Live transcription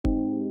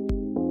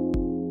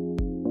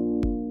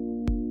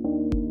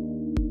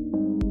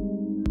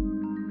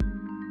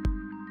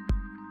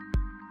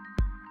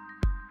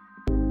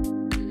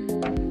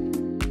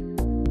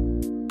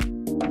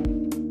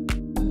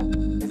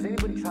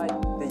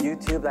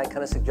YouTube that I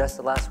kind of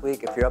suggested last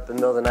week? If you're up in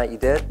the middle of the night, you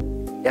did?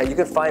 Yeah, you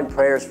can find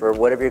prayers for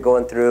whatever you're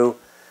going through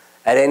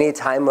at any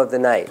time of the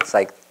night. It's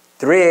like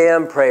 3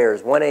 a.m.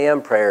 prayers, 1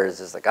 a.m.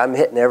 prayers. It's like I'm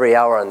hitting every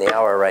hour on the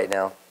hour right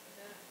now.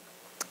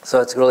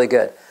 So it's really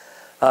good.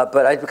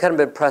 But I've kind of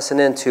been pressing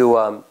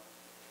into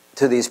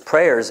to these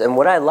prayers. And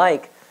what I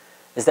like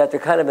is that they're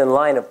kind of in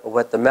line of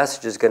what the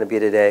message is going to be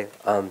today.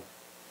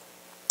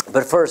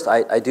 But first,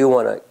 I do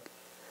want to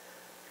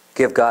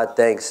give God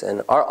thanks.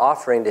 And our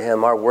offering to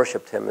Him, our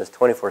worship to Him is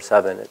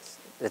 24/7.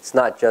 It's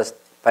not just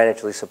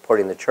financially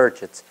supporting the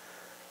church. It's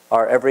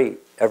our every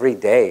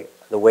day.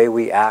 The way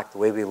we act, the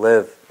way we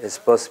live is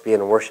supposed to be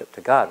in worship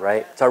to God,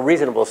 right? It's our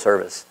reasonable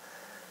service.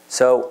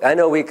 So I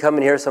know we come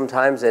in here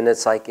sometimes and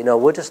it's like,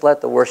 we'll just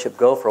let the worship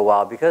go for a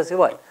while because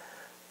what?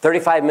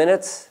 35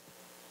 minutes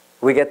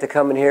we get to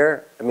come in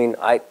here. I mean,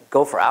 I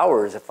go for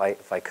hours if I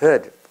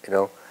could,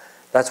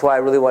 That's why I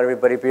really want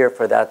everybody to be here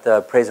for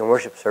that praise and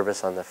worship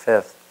service on the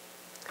 5th.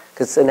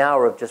 Because it's an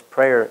hour of just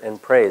prayer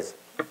and praise.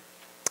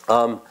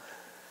 I'll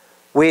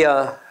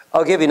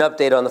give you an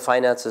update on the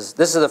finances.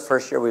 This is the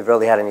first year we've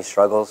really had any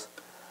struggles.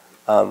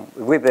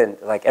 We've been,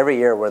 like every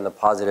year we're in the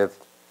positive.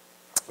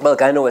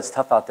 Look, I know it's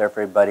tough out there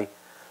for everybody,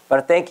 but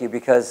I thank you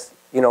because,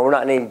 we're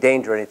not in any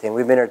danger or anything.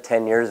 We've been here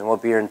 10 years and we'll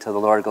be here until the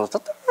Lord goes,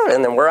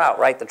 and then we're out,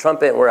 right? The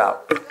trumpet and we're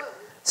out.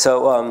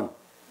 So,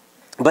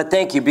 but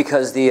thank you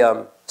because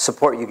the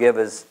support you give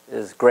is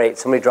great.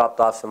 Somebody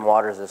dropped off some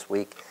waters this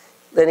week.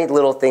 Any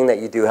little thing that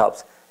you do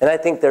helps. And I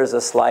think there's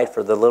a slide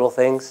for the little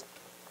things.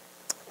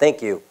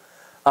 Thank you.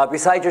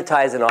 Besides your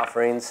tithes and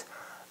offerings,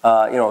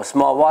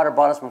 small water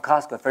bottles from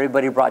Costco. If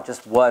everybody brought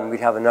just one, we'd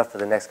have enough for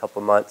the next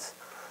couple of months.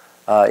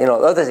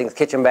 Other things,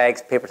 kitchen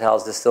bags, paper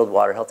towels, distilled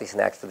water, healthy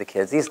snacks for the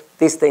kids.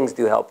 These things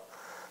do help.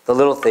 The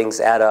little things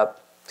add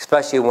up,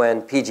 especially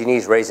when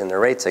PG&E's raising their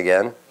rates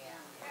again.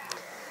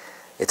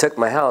 They took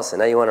my house, and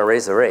now you want to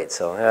raise the rate.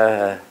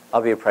 So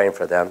I'll be praying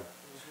for them.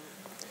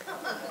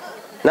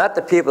 Not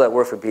the people that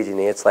work for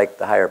PG&E. It's like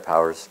the higher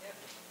powers.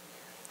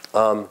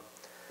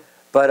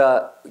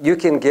 But you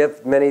can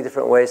give many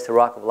different ways to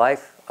Rock of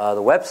Life.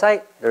 The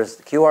website, there's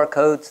the QR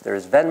codes.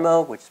 There's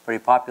Venmo, which is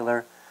pretty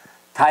popular.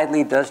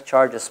 Tidely does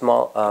charge a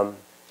small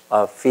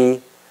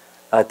fee.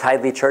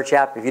 Tidely Church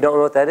app. If you don't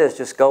know what that is,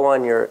 just go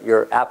on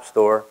your app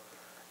store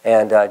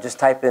and just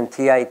type in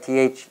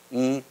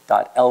TITHE.LY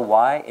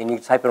and you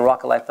type in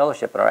Rock of Life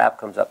Fellowship and our app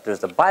comes up.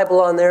 There's the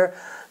Bible on there.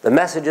 The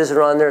messages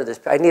are on there.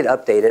 I need to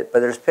update it,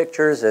 but there's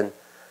pictures and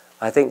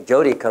I think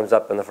Jody comes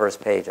up on the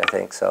first page, I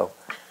think. So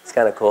it's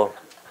kind of cool.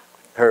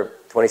 Her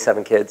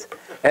 27 kids.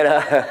 And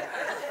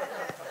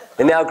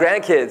now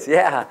grandkids,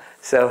 yeah.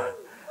 So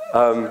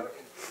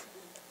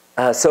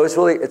so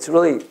it's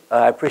really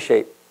I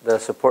appreciate the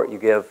support you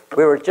give.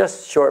 We were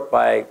just short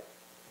by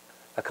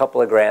a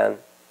couple of grand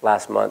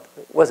last month.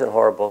 It wasn't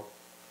horrible.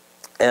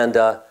 And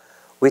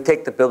we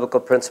take the biblical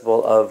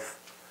principle of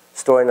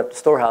storing up the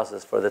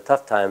storehouses for the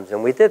tough times,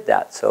 and we did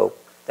that. So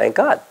thank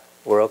God,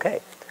 we're okay.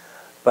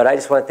 But I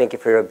just want to thank you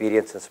for your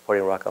obedience and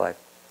supporting Rock of Life.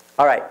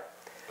 All right.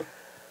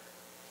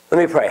 Let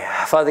me pray.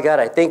 Father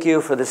God, I thank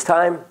you for this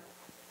time.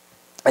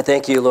 I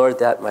thank you, Lord,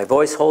 that my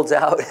voice holds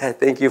out. I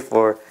thank you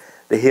for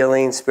the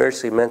healing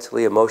spiritually,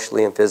 mentally,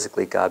 emotionally, and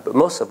physically, God. But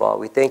most of all,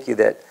 we thank you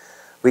that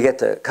we get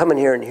to come in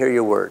here and hear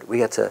your word. We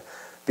get to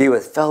be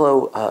with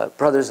fellow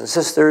brothers and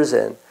sisters,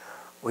 and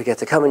we get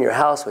to come in your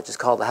house, which is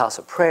called the house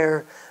of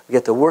prayer. We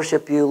get to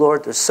worship you,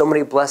 Lord. There's so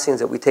many blessings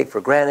that we take for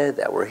granted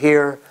that we're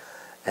here.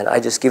 And I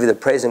just give you the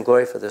praise and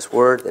glory for this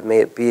word, that may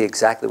it be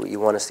exactly what you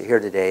want us to hear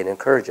today and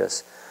encourage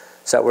us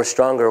so that we're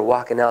stronger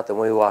walking out than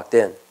when we walked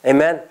in.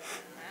 Amen?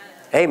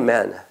 Amen.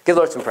 Amen. Give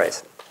the Lord some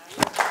praise.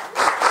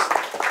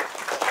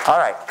 All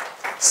right.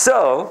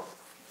 So,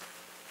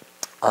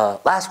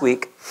 last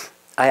week,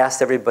 I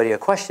asked everybody a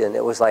question.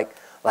 It was like,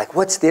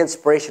 what's the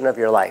inspiration of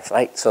your life,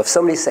 right? So if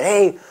somebody said,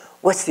 hey,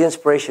 what's the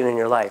inspiration in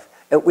your life?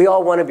 And we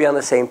all want to be on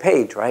the same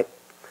page, right?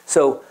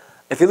 So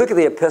if you look at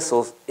the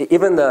epistles,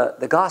 even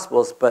the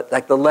Gospels, but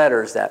like the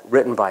letters that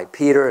written by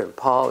Peter and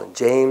Paul and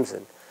James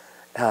and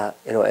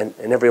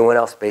and everyone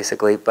else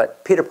basically,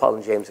 but Peter, Paul,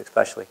 and James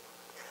especially,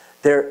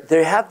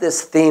 they have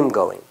this theme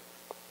going.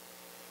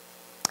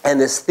 And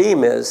this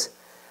theme is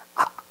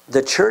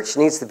the church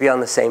needs to be on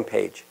the same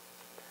page.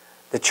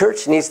 The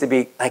church needs to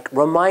be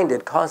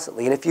reminded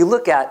constantly. And if you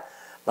look at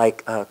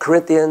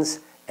Corinthians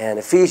and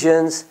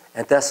Ephesians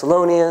and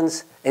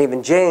Thessalonians and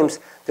even James,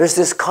 there's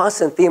this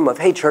constant theme of,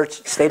 hey,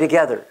 church, stay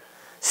together.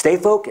 Stay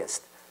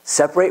focused.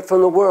 Separate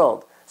from the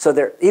world. So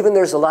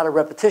there's a lot of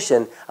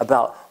repetition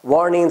about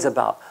warnings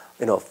about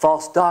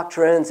false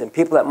doctrines and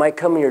people that might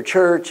come in your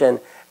church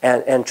and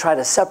try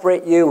to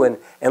separate you and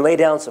lay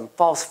down some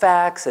false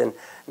facts and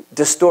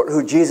distort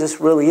who Jesus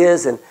really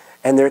is. And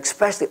they're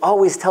especially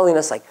always telling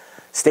us,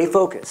 stay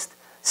focused.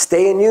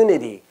 Stay in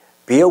unity.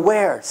 Be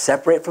aware.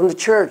 Separate from the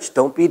church.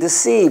 Don't be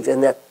deceived.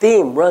 And that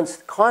theme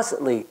runs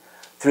constantly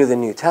through the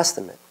New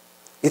Testament.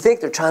 You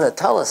think they're trying to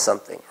tell us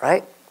something,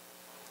 right?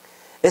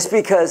 It's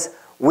because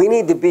we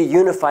need to be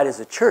unified as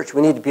a church.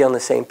 We need to be on the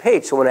same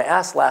page. So when I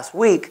asked last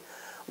week,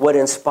 what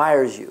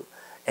inspires you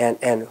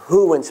and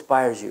who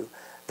inspires you,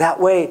 That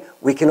way,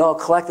 we can all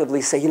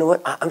collectively say, you know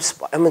what,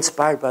 I'm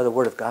inspired by the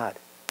Word of God.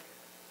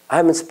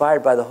 I'm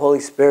inspired by the Holy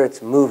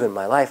Spirit's move in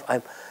my life.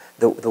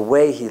 The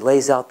way He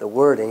lays out the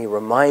Word and He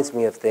reminds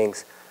me of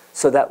things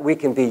so that we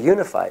can be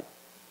unified.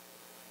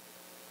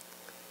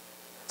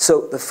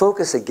 So the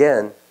focus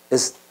again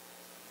is,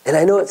 and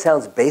I know it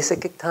sounds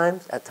basic at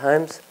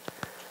times,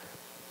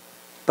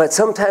 but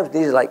sometimes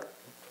we need to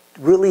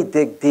really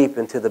dig deep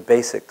into the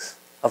basics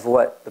of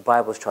what the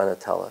Bible is trying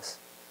to tell us.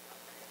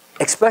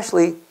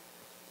 Especially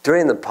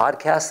during the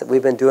podcast that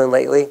we've been doing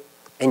lately,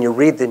 and you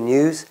read the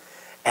news,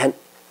 and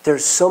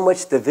there's so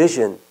much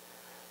division.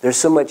 There's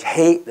so much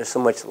hate. There's so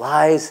much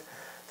lies.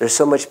 There's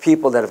so much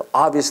people that have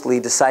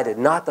obviously decided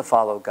not to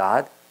follow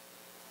God,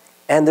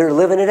 and they're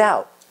living it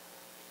out.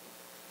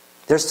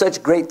 There's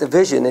such great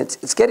division.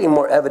 It's getting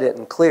more evident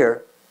and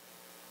clear.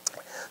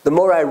 The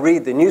more I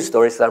read the news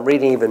stories, I'm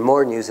reading even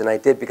more news than I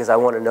did because I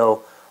want to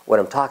know what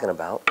I'm talking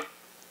about.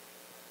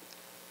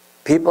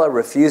 People are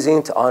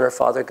refusing to honor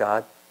Father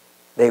God.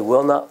 They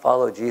will not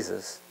follow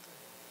Jesus.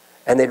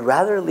 And they'd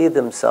rather lead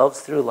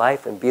themselves through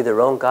life and be their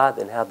own God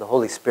than have the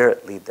Holy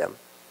Spirit lead them.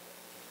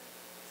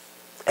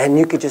 And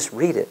you could just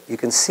read it. You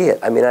can see it.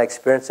 I mean, I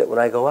experience it when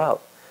I go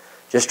out.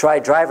 Just try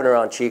driving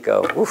around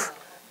Chico. Oof,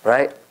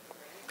 right?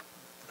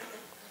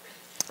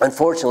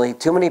 Unfortunately,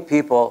 too many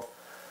people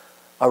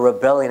are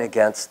rebelling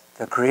against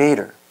the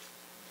Creator.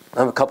 I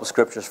have a couple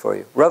scriptures for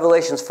you.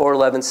 Revelations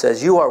 4:11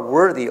 says, "You are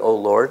worthy, O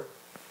Lord,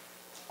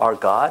 our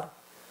God,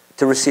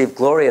 to receive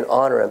glory and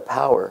honor and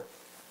power.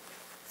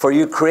 For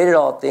you created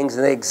all things,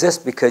 and they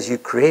exist because you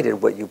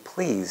created what you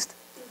pleased."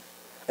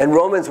 And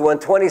Romans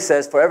 1:20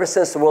 says, "For ever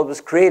since the world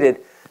was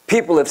created,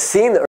 people have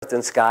seen the earth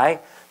and sky.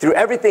 Through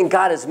everything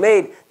God has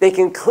made, they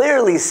can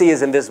clearly see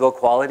His invisible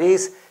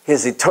qualities,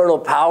 His eternal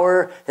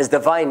power, His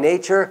divine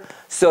nature.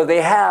 So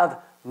they have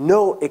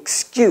no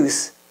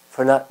excuse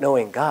for not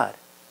knowing God."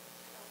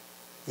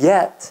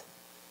 Yet,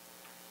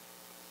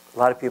 a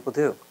lot of people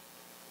do.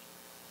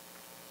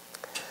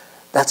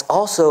 That's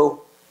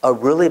also a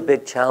really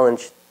big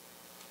challenge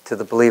to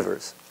the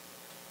believers.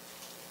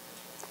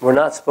 We're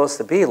not supposed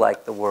to be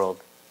like the world.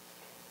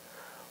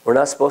 We're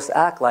not supposed to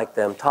act like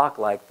them, talk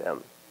like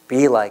them,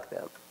 be like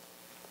them.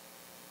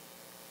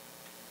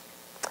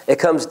 It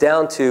comes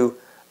down to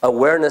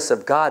awareness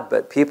of God,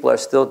 but people are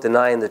still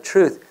denying the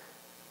truth.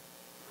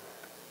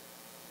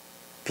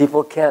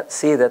 People can't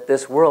see that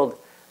this world,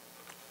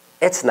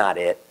 it's not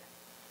it.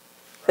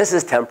 This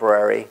is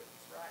temporary.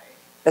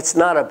 It's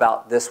not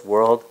about this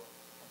world.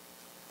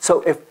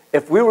 So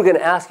if we were going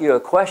to ask you a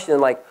question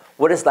like,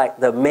 what is like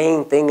the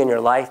main thing in your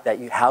life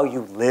that how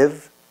you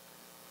live?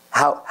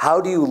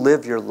 How do you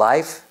live your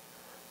life?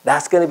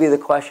 That's going to be the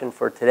question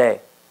for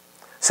today.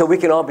 So we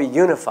can all be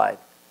unified.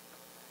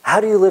 How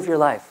do you live your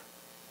life?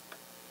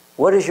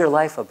 What is your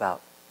life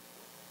about?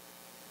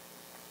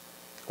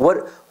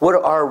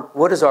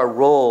 What is our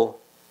role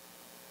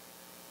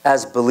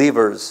as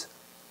believers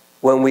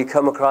when we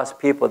come across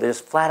people that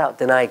just flat out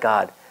deny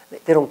God?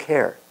 They don't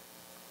care.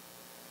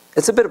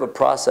 It's a bit of a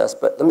process,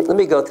 but let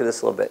me go through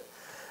this a little bit.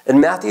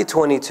 In Matthew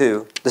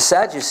 22, the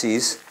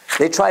Sadducees,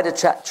 they tried to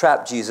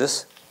trap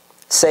Jesus,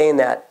 saying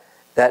that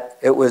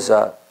it was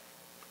that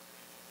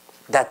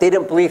they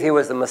didn't believe He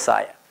was the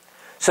Messiah.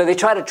 So they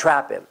try to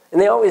trap Him. And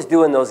they always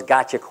do in those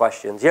gotcha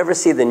questions. You ever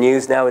see the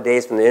news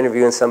nowadays when they're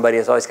interviewing somebody,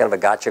 it's always kind of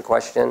a gotcha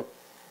question?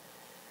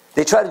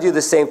 They try to do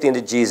the same thing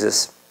to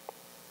Jesus,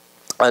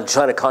 trying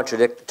to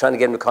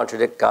get Him to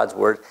contradict God's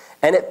word,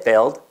 and it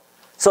failed.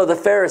 So the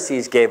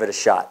Pharisees gave it a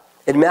shot.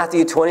 In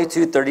Matthew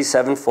 22,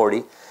 37,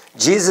 40,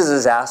 Jesus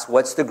is asked,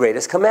 what's the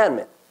greatest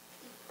commandment?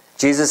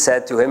 Jesus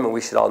said to him, and we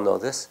should all know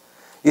this,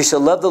 "You shall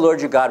love the Lord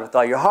your God with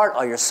all your heart,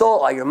 all your soul,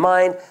 all your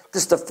mind."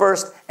 This is the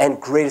first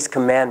and greatest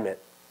commandment.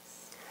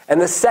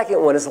 And the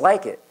second one is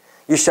like it.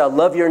 "You shall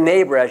love your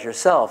neighbor as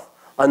yourself."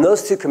 On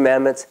those two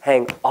commandments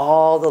hang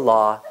all the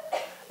law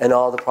and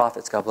all the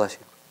prophets. God bless you.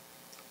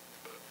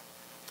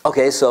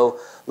 Okay, so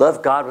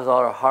love God with all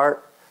our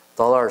heart, with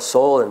all our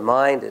soul and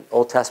mind. And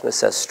Old Testament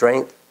says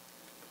strength.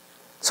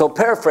 So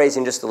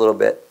paraphrasing just a little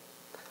bit,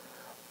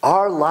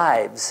 our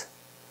lives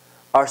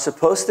are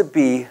supposed to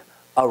be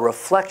a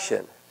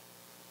reflection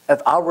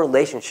of our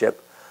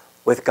relationship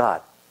with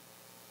God.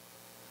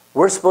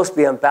 We're supposed to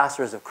be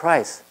ambassadors of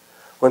Christ.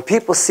 When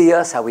people see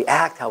us, how we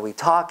act, how we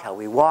talk, how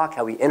we walk,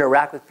 how we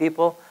interact with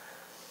people,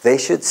 they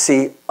should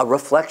see a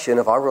reflection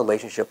of our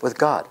relationship with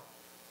God.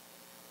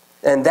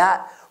 And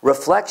that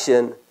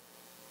reflection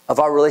of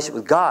our relationship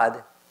with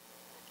God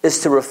is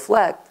to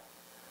reflect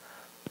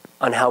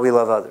on how we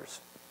love others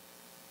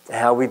and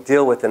how we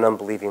deal with an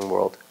unbelieving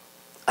world.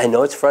 I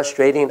know it's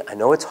frustrating. I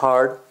know it's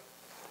hard.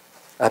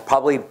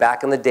 Probably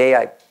back in the day,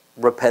 I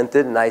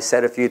repented and I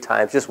said a few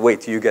times, just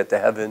wait till you get to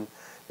heaven.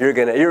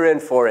 You're in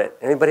for it.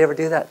 Anybody ever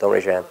do that? Don't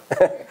raise your hand.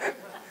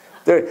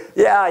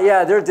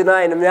 They're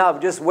denying Him now,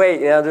 but just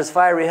wait. There's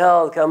fiery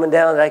hell coming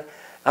down.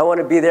 I want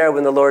to be there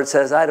when the Lord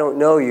says, "I don't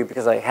know you,"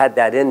 because I had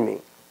that in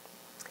me.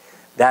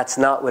 That's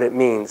not what it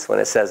means when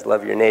it says,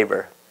 love your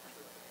neighbor.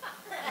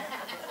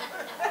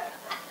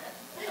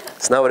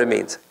 It's not what it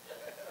means.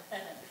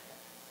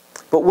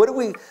 But what are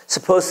we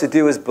supposed to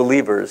do as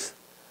believers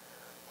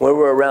when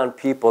we're around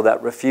people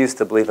that refuse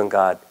to believe in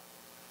God?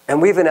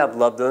 And we even have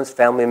loved ones,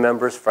 family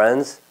members,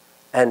 friends,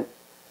 and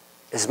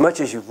as much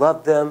as you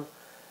love them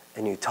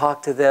and you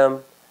talk to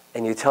them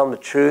and you tell them the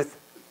truth,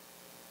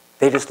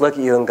 they just look at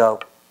you and go,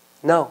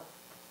 no.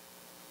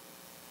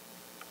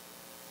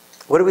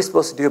 What are we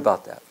supposed to do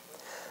about that?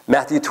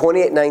 Matthew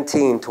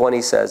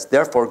 28:19-20 says,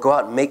 therefore go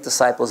out and make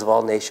disciples of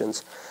all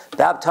nations,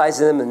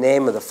 baptizing them in the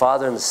name of the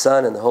Father and the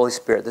Son and the Holy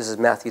Spirit. This is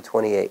Matthew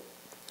 28.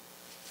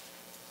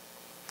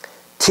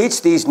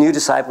 Teach these new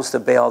disciples to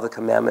obey all the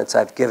commandments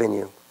I've given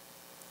you.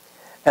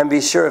 And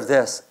be sure of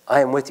this, I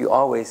am with you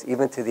always,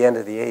 even to the end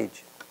of the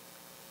age.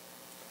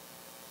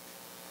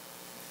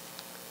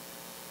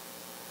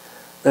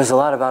 There's a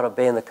lot about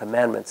obeying the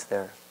commandments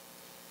there.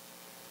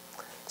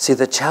 See,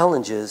 the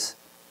challenge is,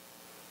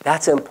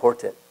 that's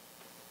important.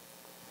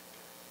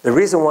 The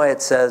reason why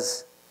it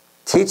says,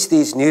 teach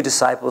these new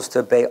disciples to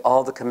obey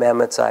all the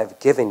commandments I've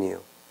given you,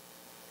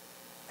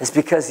 is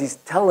because he's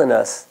telling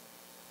us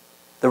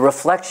the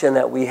reflection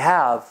that we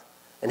have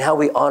and how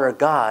we honor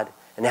God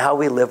and how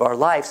we live our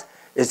lives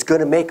is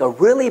going to make a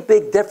really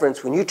big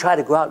difference when you try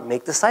to go out and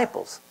make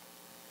disciples.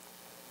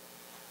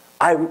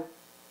 I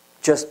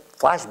just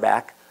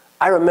flashback.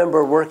 I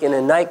remember working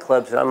in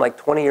nightclubs, and I'm like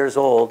 20 years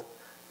old,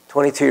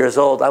 22 years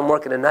old. I'm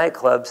working in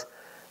nightclubs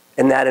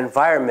in that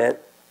environment,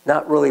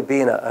 not really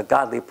being a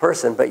godly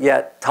person, but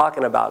yet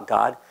talking about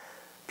God.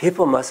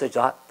 People must have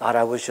thought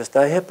I was just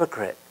a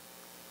hypocrite.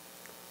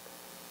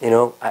 You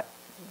know,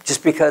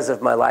 just because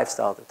of my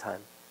lifestyle at the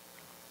time.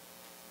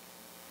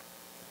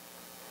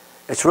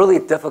 It's really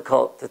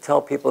difficult to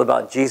tell people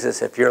about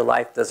Jesus if your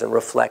life doesn't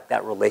reflect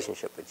that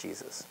relationship with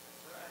Jesus.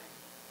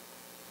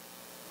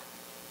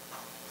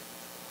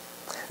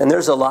 And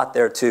there's a lot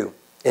there too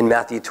in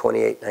Matthew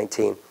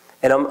 28:19.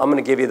 And I'm going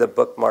to give you the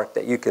bookmark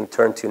that you can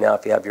turn to now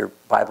if you have your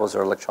Bibles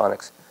or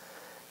electronics.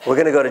 We're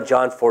going to go to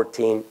John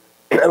 14,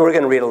 and we're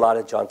going to read a lot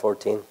of John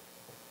 14.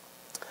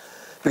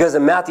 Because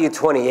in Matthew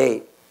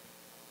 28,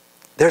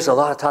 there's a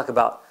lot of talk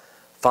about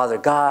Father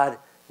God,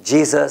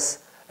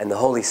 Jesus, and the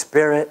Holy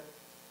Spirit.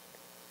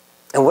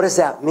 And what does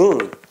that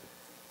mean?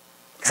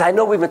 Because I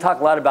know we've been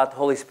talking a lot about the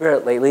Holy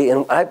Spirit lately,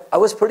 and I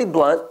was pretty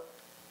blunt.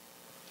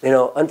 You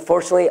know,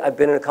 unfortunately, I've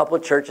been in a couple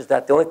of churches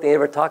that the only thing they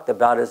ever talked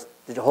about is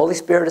the Holy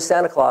Spirit is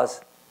Santa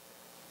Claus.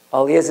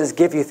 All he is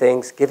give you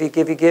things, give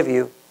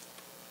you.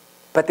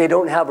 But they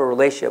don't have a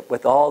relationship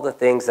with all the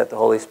things that the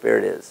Holy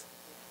Spirit is.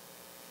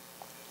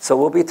 So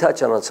we'll be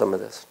touching on some of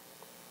this.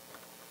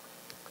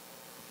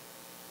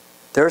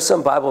 There are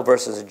some Bible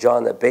verses in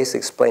John that basically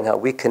explain how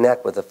we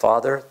connect with the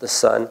Father, the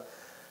Son,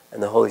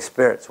 and the Holy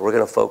Spirit. So we're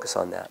going to focus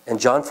on that. In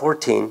John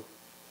 14,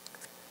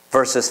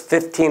 verses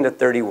 15 to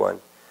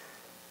 31,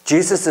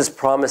 Jesus is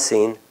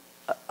promising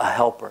a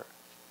helper,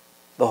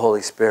 the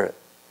Holy Spirit.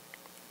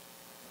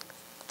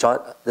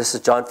 This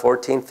is John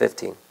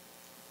 14:15.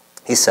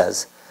 He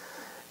says,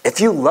 if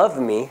you love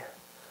me,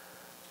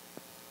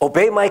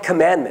 obey my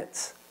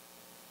commandments.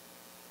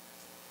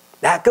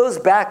 That goes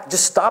back,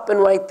 just stopping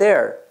right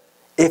there.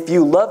 If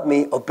you love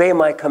me, obey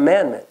my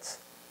commandments.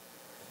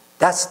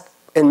 That's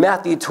in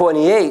Matthew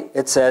 28,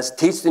 it says,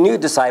 teach the new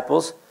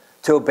disciples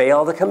to obey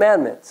all the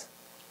commandments.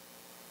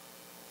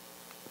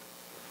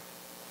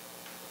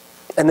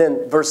 And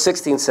then verse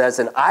 16 says,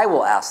 and I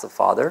will ask the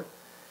Father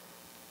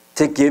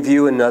to give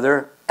you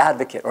another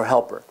advocate or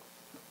helper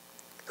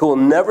who will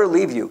never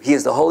leave you. He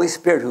is the Holy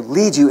Spirit who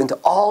leads you into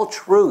all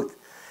truth.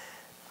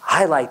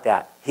 Highlight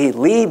that. He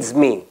leads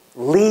me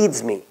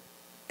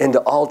into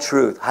all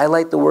truth.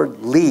 Highlight the word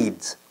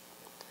leads.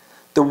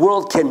 The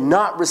world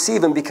cannot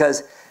receive him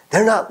because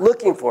they're not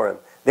looking for him.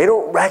 They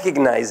don't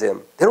recognize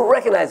him. They don't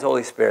recognize the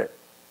Holy Spirit.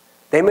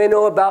 They may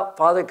know about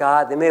Father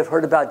God. They may have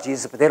heard about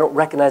Jesus, but they don't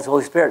recognize the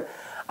Holy Spirit.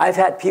 I've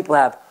had people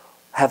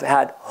have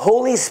had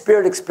Holy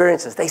Spirit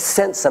experiences. They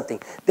sense something.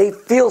 They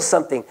feel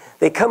something.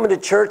 They come into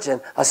church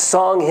and a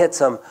song hits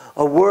them.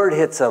 A word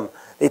hits them.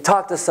 They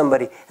talk to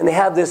somebody and they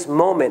have this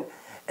moment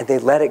and they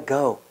let it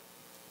go.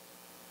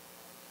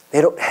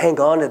 They don't hang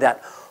on to that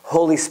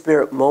Holy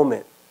Spirit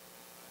moment.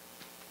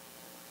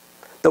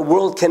 The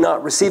world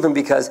cannot receive him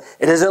because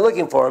it isn't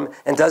looking for him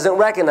and doesn't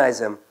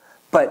recognize him.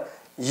 But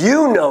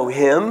you know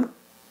him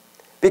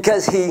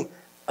because he,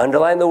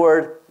 underline the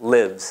word,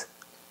 lives.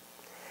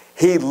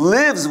 He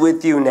lives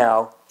with you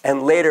now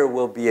and later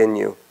will be in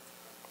you.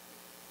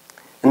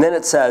 And then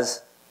it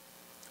says,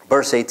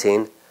 verse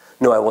 18,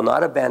 no, I will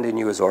not abandon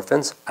you as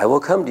orphans. I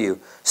will come to you.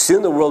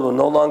 Soon the world will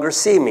no longer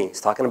see me.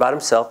 He's talking about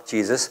himself,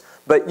 Jesus.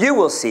 But you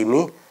will see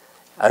me.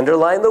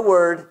 Underline the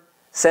word.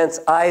 Since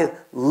I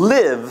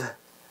live,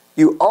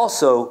 you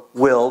also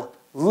will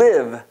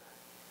live.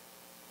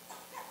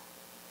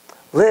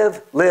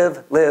 Live,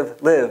 live, live,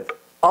 live.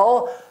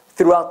 All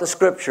throughout the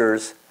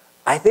scriptures,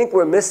 I think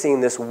we're missing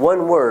this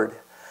one word,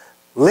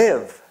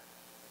 live.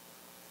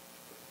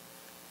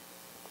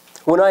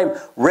 When I'm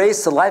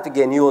raised to life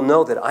again, you will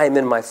know that I am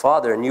in my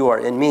Father, and you are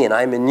in me, and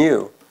I am in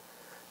you.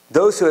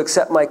 Those who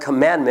accept my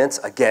commandments,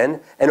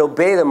 again, and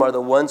obey them are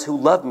the ones who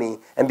love me.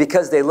 And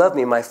because they love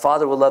me, my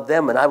Father will love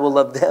them, and I will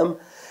love them,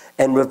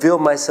 and reveal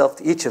myself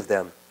to each of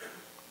them.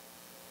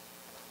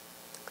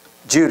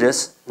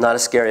 Judas, not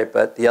Iscariot,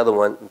 but the other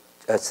one,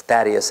 it's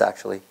Thaddeus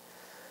actually,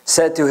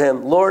 said to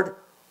him, Lord,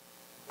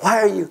 why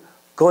are you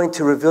going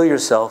to reveal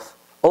yourself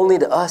only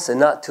to us and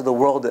not to the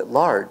world at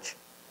large?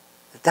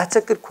 That's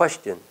a good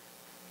question.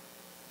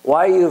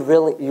 Why are you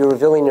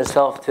revealing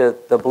yourself to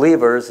the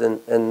believers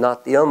and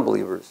not the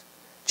unbelievers?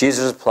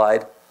 Jesus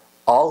replied,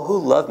 all who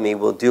love me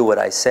will do what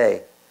I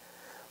say.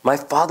 My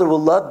Father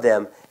will love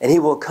them, and he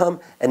will come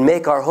and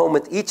make our home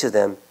with each of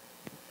them.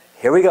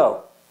 Here we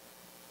go.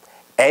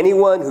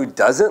 Anyone who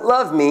doesn't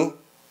love me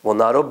will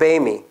not obey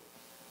me.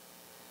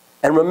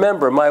 And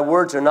remember, my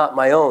words are not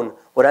my own.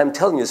 What I'm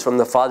telling you is from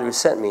the Father who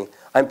sent me.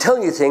 I'm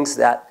telling you things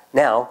that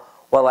now,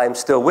 while I'm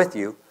still with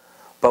you,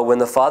 but when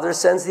the Father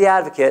sends the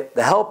advocate,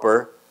 the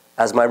helper,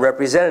 as my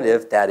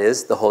representative, that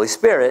is, the Holy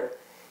Spirit,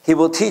 he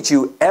will teach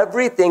you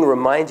everything,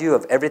 remind you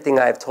of everything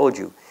I have told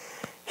you.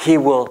 He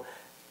will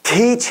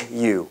teach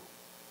you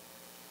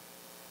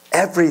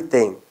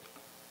everything.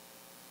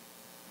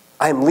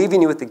 I'm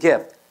leaving you with the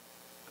gift.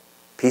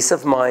 Peace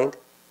of mind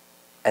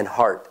and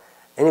heart.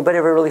 Anybody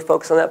ever really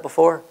focused on that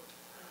before?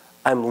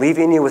 I'm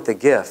leaving you with a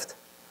gift.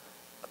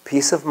 A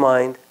peace of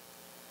mind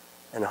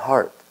and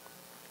heart.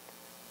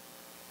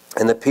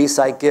 And the peace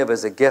I give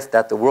is a gift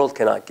that the world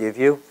cannot give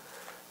you.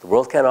 The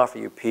world can't offer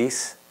you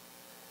peace.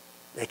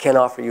 They can't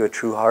offer you a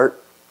true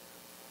heart.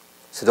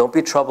 So don't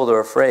be troubled or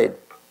afraid.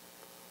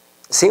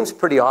 It seems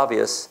pretty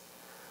obvious.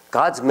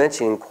 God's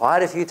mentioning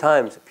quite a few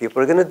times that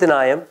people are going to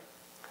deny him.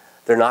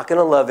 They're not going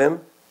to love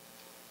him.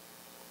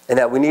 And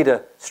that we need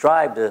to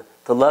strive to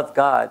love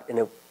God.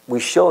 And we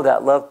show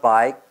that love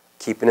by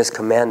keeping his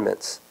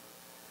commandments.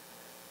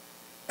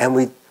 And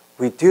we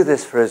do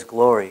this for his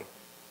glory.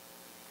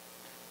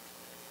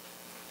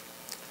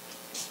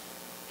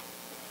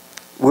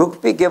 We'll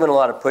be given a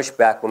lot of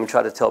pushback when we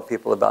try to tell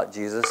people about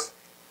Jesus.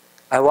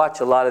 I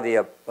watch a lot of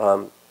the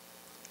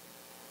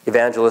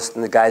evangelists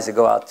and the guys that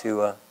go out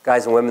to,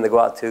 guys and women that go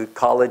out to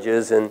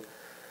colleges and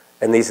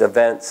these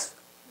events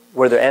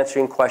where they're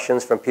answering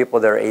questions from people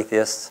that are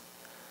atheists.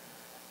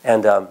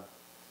 And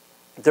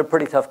they're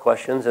pretty tough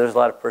questions. There's a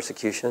lot of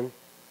persecution.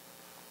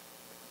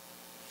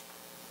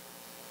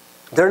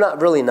 They're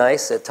not really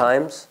nice at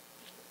times,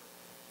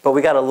 but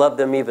we got to love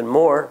them even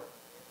more.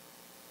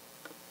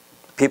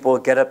 People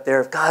get up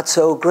there, if God's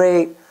so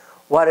great,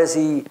 why does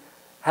he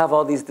have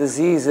all these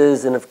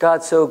diseases? And if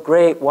God's so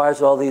great, why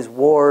is all these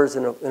wars?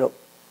 And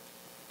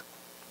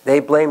they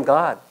blame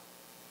God.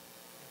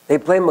 They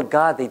blame a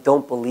God they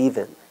don't believe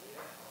in,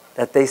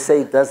 that they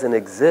say doesn't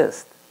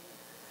exist.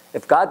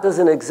 If God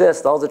doesn't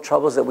exist, all the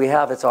troubles that we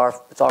have, it's our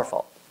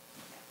fault.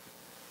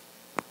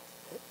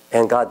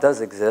 And God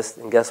does exist,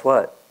 and guess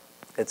what?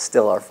 It's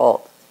still our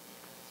fault.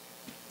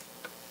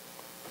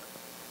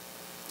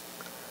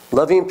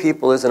 Loving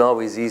people isn't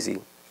always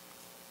easy.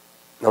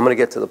 I'm going to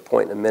get to the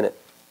point in a minute.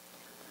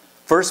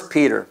 1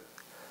 Peter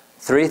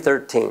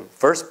 3:13.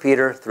 1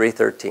 Peter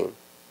 3:13.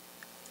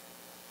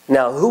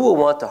 Now, who will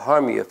want to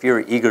harm you if you're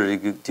eager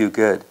to do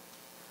good?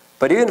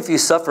 But even if you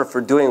suffer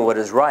for doing what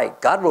is right,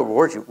 God will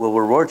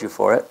reward you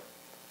for it.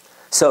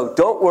 So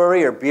don't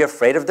worry or be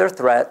afraid of their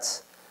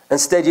threats.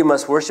 Instead, you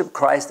must worship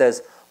Christ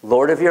as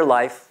Lord of your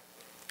life.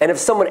 And if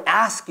someone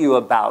asks you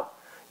about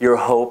your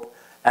hope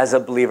as a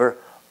believer,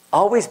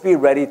 always be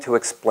ready to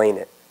explain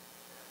it.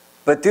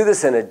 But do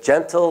this in a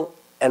gentle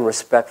and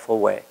respectful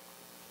way.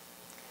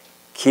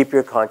 Keep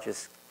your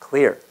conscience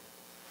clear.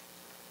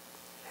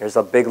 Here's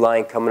a big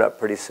line coming up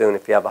pretty soon.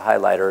 If you have a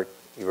highlighter,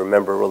 you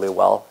remember really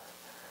well.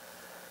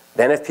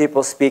 Then if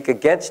people speak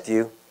against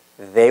you,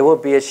 they will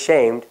be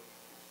ashamed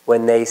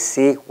when they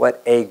see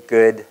what a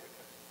good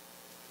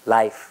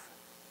life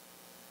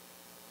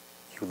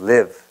you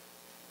live.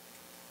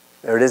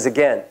 There it is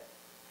again.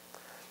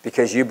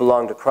 Because you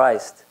belong to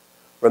Christ.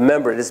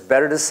 Remember, it is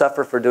better to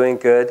suffer for doing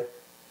good,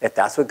 if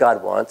that's what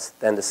God wants,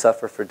 than to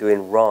suffer for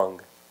doing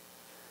wrong.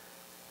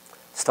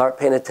 Start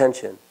paying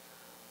attention.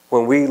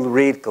 When we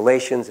read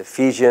Galatians,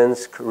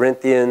 Ephesians,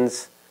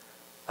 Corinthians,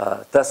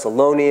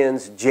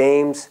 Thessalonians,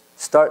 James,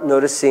 start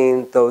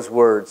noticing those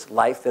words,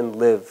 life and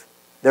live.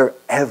 They're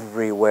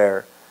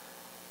everywhere.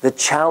 The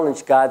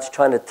challenge God's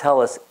trying to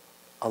tell us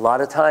a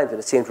lot of times, and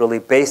it seems really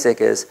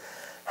basic, is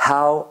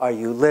how are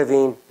you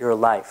living your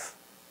life?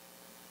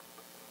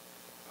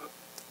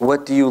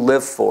 What do you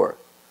live for?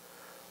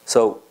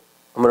 So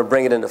I'm going to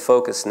bring it into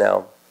focus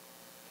now.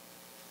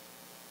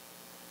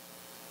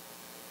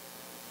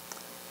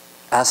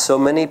 As so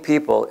many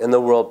people in the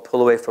world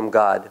pull away from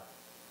God,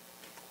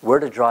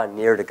 we're to draw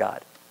near to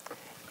God.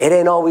 It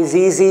ain't always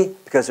easy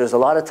because there's a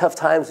lot of tough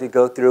times we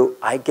go through.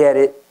 I get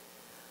it.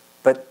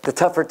 But the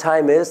tougher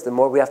time is, the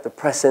more we have to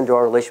press into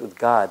our relationship with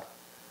God.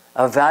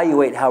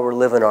 Evaluate how we're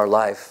living our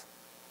life.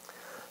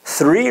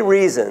 3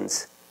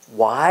 reasons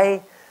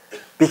why.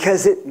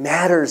 Because it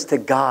matters to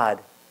God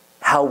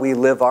how we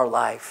live our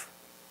life.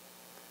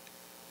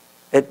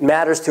 It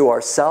matters to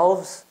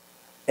ourselves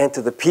and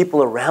to the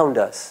people around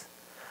us.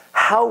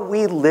 How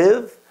we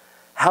live,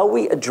 how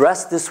we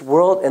address this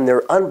world and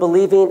their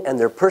unbelieving and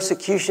their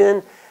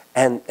persecution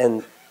and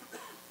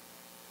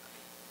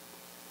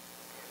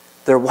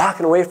They're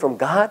walking away from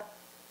God.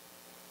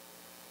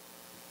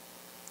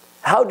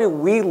 How do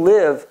we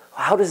live?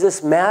 How does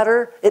this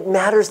matter? It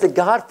matters to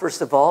God,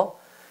 first of all,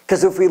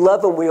 because if we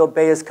love Him, we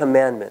obey His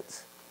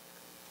commandments.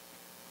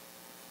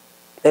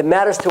 It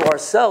matters to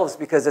ourselves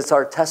because it's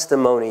our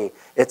testimony.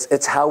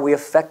 It's how we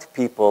affect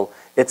people.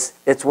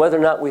 It's whether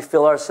or not we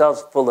feel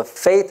ourselves full of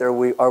faith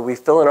or are we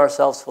filling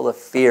ourselves full of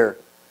fear.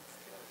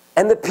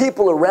 And the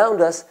people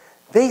around us,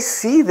 they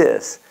see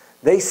this.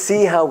 They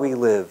see how we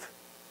live.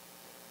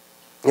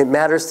 It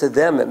matters to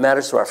them. It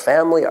matters to our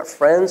family, our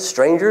friends,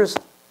 strangers.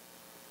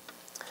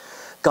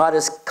 God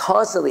is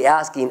constantly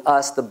asking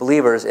us, the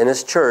believers in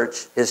His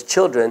church, His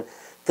children,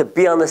 to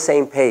be on the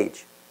same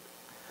page.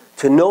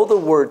 To know the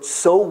Word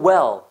so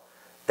well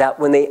that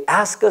when they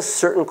ask us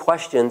certain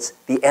questions,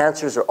 the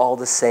answers are all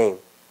the same.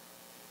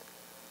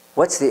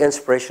 What's the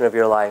inspiration of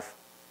your life?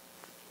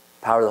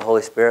 Power of the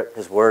Holy Spirit,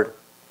 His Word.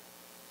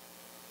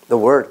 The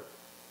Word.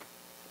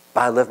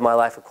 I live my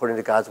life according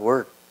to God's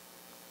Word.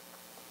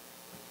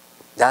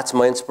 That's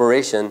my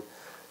inspiration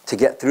to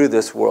get through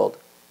this world.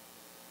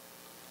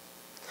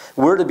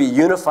 We're to be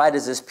unified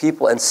as His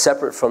people and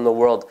separate from the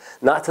world,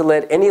 not to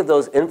let any of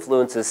those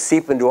influences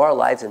seep into our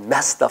lives and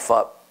mess stuff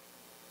up.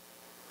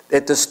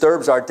 It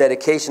disturbs our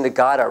dedication to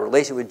God, our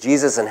relationship with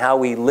Jesus, and how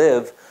we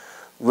live,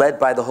 led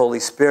by the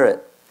Holy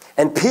Spirit.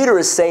 And Peter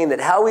is saying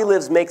that how he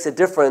lives makes a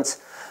difference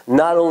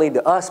not only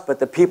to us, but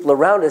the people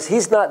around us.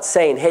 He's not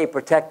saying, hey,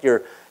 protect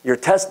your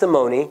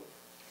testimony.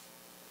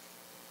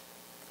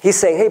 He's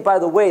saying, hey, by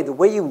the way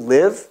you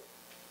live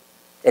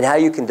and how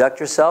you conduct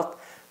yourself,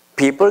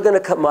 people are going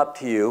to come up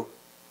to you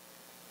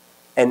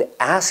and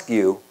ask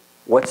you,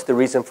 what's the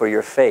reason for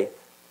your faith?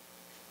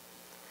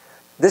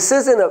 This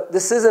isn't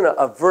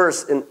a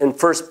verse in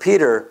 1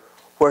 Peter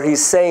where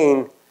he's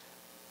saying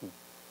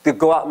to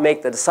go out and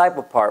make the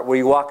disciple part, where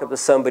you walk up to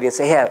somebody and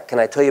say, hey, can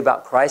I tell you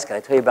about Christ? Can I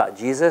tell you about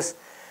Jesus?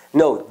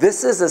 No,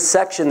 this is a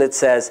section that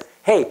says,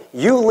 hey,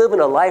 you live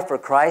in a life for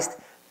Christ.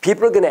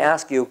 People are going to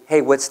ask you,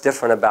 hey, what's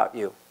different about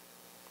you?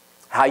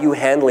 How are you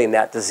handling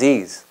that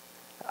disease?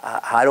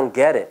 I don't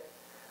get it.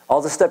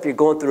 All the stuff you're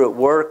going through at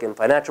work and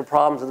financial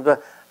problems,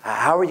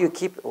 how are you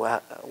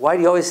why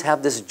do you always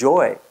have this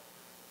joy?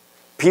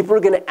 People are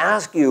going to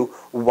ask you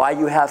why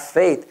you have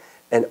faith,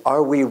 and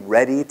are we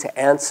ready to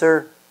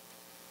answer?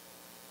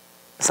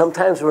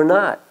 Sometimes we're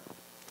not.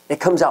 It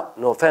comes out,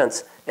 no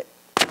offense,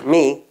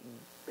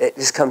 it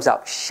just comes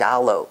out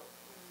shallow.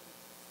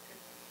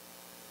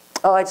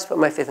 Oh, I just put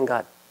my faith in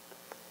God.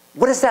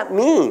 What does that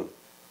mean?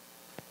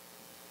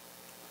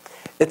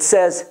 It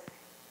says,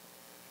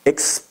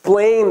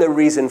 explain the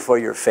reason for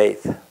your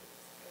faith.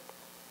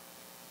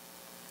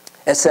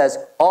 It says,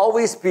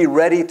 always be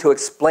ready to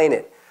explain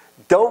it.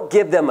 Don't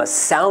give them a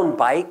sound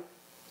bite.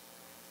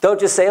 Don't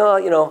just say,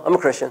 oh, I'm a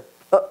Christian.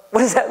 What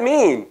does that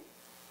mean?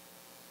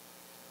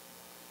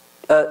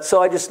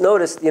 So I just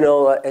noticed,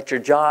 at your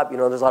job,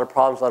 there's a lot of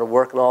problems, a lot of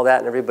work and all that,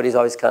 and everybody's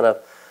always kind of,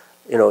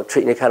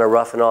 treating you kind of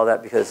rough and all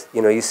that because,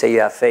 you say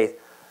you have faith.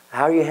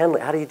 How are you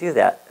handling it? How do you do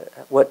that?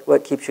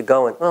 What keeps you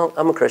going? Well,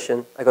 I'm a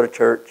Christian. I go to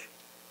church.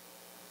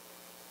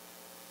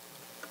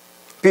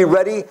 Be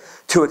ready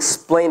to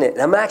explain it.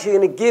 And I'm actually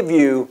going to give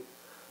you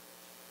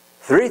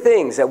 3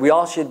 things that we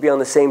all should be on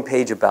the same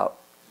page about.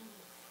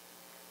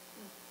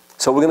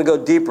 So we're going to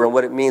go deeper on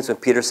what it means when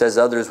Peter says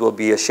others will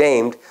be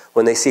ashamed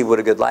when they see what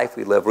a good life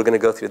we live. We're going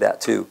to go through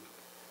that too.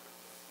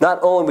 Not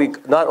only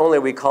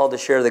are we called to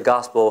share the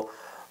gospel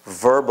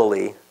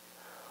verbally,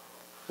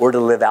 we're to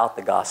live out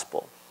the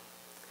gospel.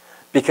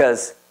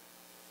 Because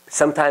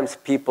sometimes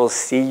people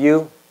see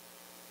you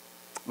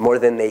more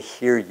than they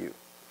hear you.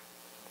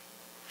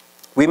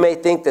 We may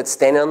think that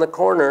standing on the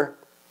corner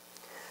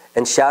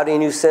and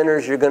shouting, you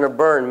sinners, you're going to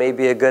burn, may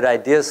be a good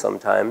idea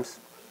sometimes.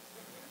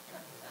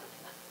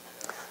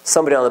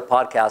 Somebody on the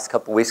podcast a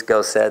couple weeks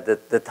ago said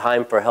that the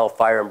time for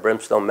hellfire and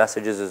brimstone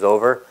messages is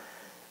over.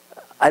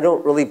 I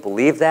don't really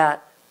believe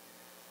that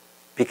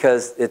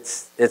because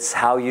it's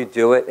how you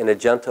do it in a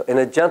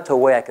gentle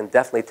way. I can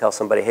definitely tell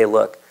somebody, hey,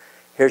 look,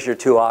 here's your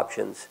 2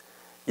 options.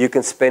 You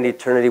can spend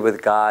eternity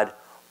with God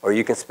or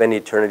you can spend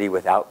eternity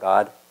without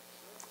God.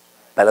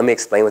 But let me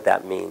explain what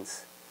that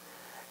means.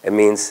 It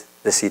means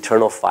this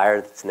eternal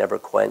fire that's never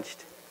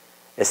quenched.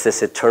 It's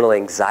this eternal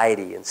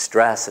anxiety and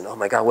stress and, oh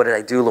my God, what did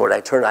I do, Lord?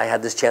 I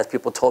had this chance.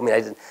 People told me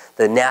I did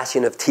the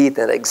gnashing of teeth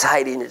and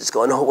anxiety, and you're just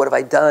going, oh, what have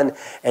I done?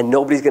 And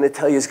nobody's going to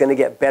tell you it's going to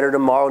get better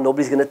tomorrow.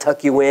 Nobody's going to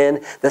tuck you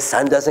in. The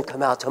sun doesn't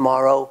come out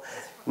tomorrow.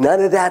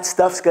 None of that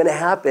stuff's going to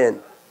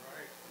happen.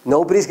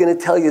 Nobody's going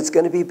to tell you it's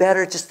going to be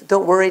better. Just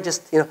don't worry.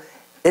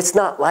 It's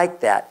not like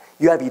that.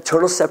 You have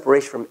eternal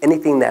separation from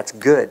anything that's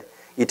good.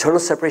 Eternal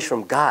separation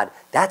from God.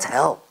 That's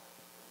hell.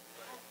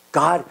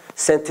 God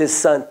sent His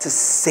Son to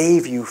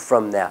save you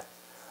from that.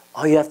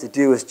 All you have to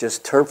do is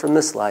just turn from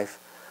this life,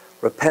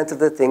 repent of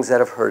the things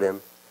that have hurt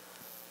Him,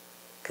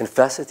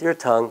 confess with your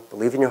tongue,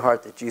 believe in your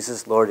heart that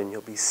Jesus is Lord, and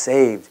you'll be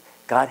saved.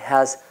 God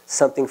has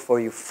something for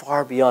you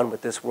far beyond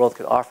what this world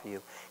could offer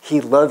you.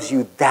 He loves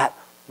you that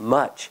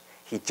much.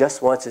 He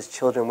just wants His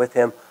children with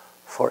Him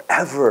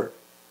forever.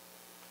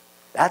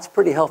 That's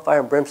pretty hellfire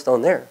and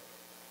brimstone there.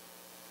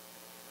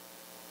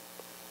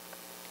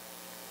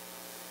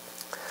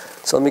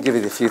 So let me give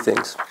you a few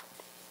things.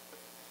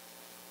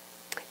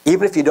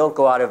 Even if you don't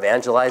go out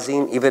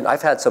evangelizing, even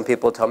I've had some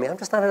people tell me, I'm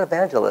just not an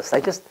evangelist.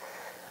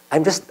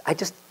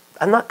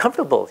 I'm not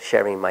comfortable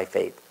sharing my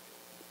faith.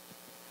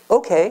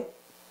 Okay,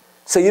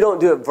 so you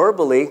don't do it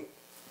verbally.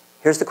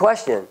 Here's the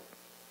question.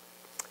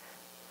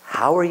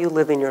 How are you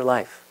living your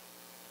life?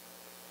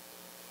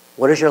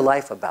 What is your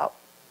life about?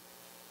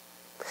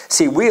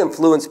 See, we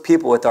influence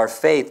people with our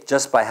faith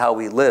just by how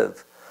we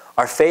live.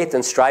 Our faith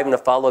in striving to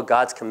follow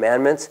God's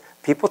commandments,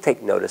 people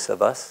take notice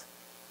of us.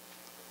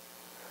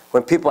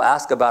 When people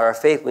ask about our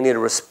faith, we need to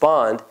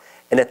respond.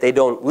 And if they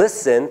don't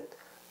listen,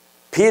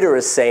 Peter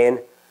is saying,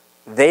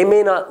 they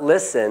may not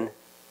listen,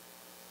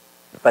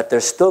 but they're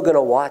still going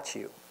to watch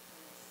you.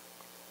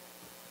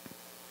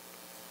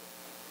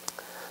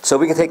 So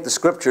we can take the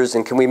scriptures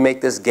and can we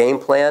make this game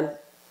plan?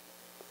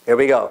 Here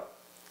we go.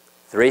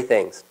 3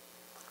 things.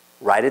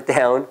 Write it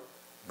down,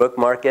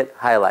 bookmark it,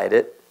 highlight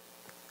it.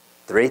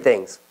 3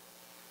 things.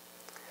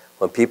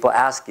 When people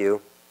ask you,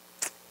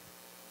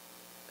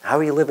 how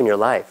are you living your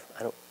life?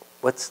 I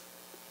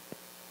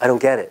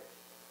don't get it.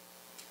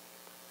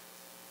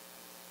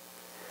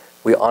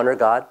 We honor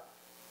God.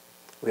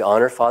 We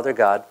honor Father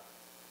God.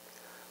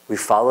 We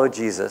follow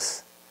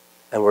Jesus.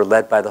 And we're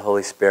led by the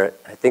Holy Spirit.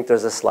 I think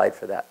there's a slide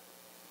for that.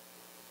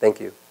 Thank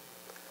you.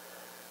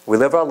 We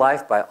live our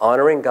life by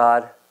honoring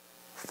God,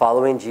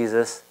 following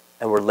Jesus,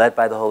 and we're led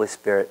by the Holy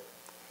Spirit.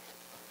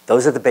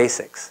 Those are the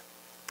basics.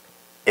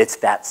 It's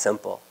that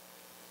simple.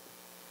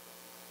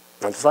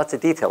 Now, there's lots of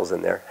details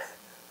in there.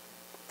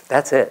 But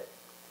that's it.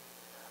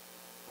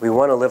 We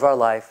want to live our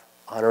life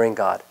honoring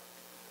God,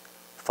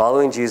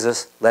 following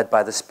Jesus, led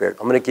by the Spirit.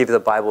 I'm going to give you the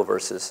Bible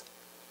verses.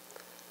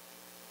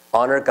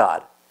 Honor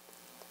God.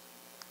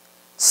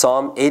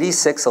 Psalm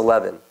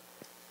 86:11.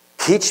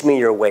 Teach me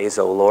your ways,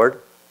 O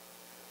Lord,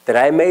 that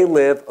I may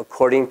live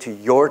according to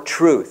your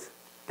truth.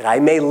 That I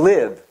may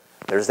live.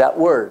 There's that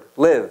word,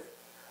 live.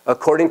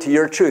 According to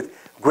your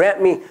truth.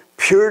 Grant me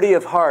purity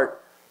of heart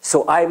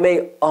so I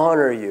may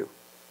honor you.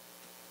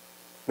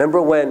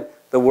 Remember when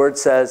the word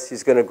says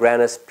he's going to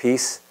grant us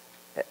peace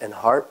and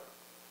heart?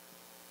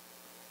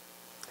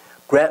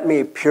 Grant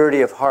me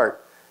purity of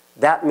heart.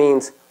 That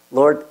means,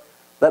 Lord,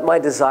 let my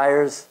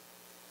desires,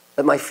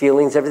 let my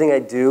feelings, everything I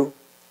do,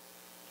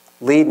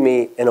 lead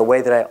me in a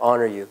way that I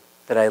honor you.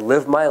 That I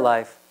live my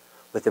life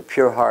with a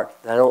pure heart.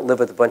 That I don't live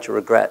with a bunch of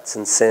regrets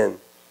and sin.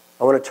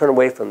 I want to turn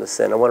away from the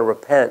sin. I want to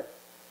repent.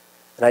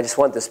 And I just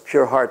want this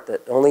pure heart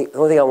that the only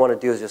thing I want to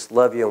do is just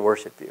love you and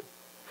worship you.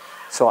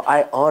 So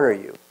I honor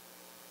you.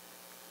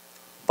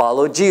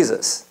 Follow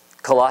Jesus.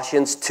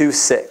 Colossians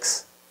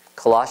 2:6.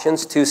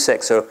 Colossians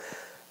 2:6. So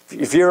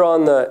if you're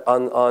on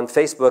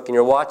Facebook and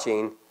you're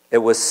watching, it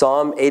was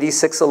Psalm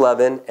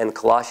 86:11 and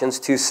Colossians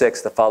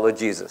 2:6 to follow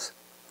Jesus.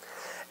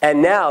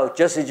 And now,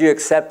 just as you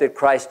accepted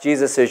Christ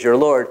Jesus as your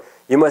Lord,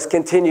 you must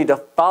continue to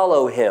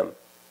follow him.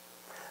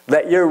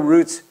 Let your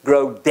roots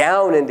grow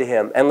down into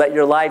him and let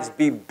your lives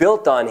be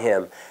built on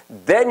him.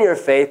 Then your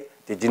faith,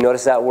 did you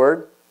notice that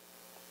word?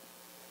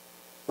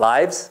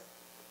 Lives?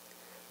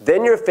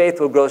 Then your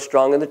faith will grow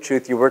strong in the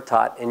truth you were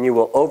taught and you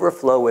will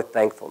overflow with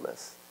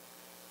thankfulness.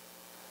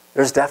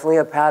 There's definitely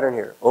a pattern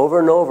here. Over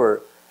and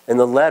over in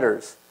the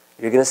letters,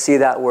 you're going to see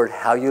that word,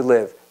 how you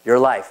live, your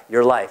life,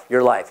 your life,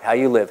 your life, how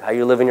you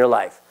live in your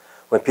life.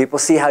 When people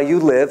see how you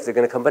live, they're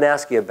going to come and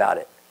ask you about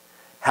it.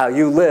 How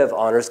you live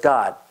honors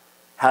God.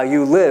 How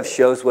you live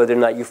shows whether or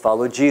not you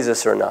follow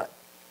Jesus or not.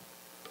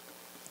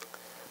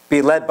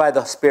 Be led by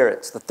the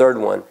spirits, the third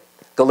one.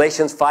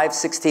 Galatians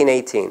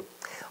 5:16-18.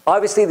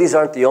 Obviously, these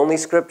aren't the only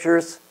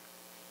scriptures,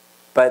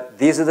 but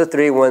these are the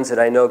 3 ones that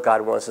I know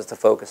God wants us to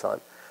focus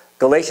on.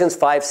 Galatians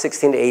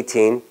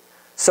 5:16-18.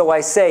 So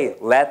I say,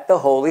 let the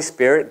Holy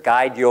Spirit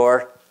guide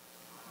your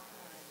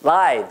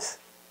lives,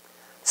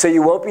 so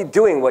you won't be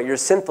doing what your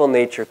sinful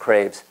nature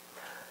craves.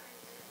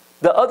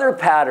 The other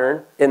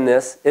pattern in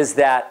this is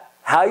that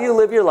how you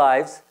live your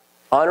lives,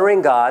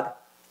 honoring God,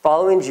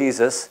 following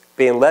Jesus,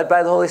 being led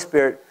by the Holy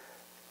Spirit,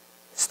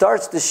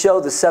 starts to show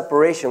the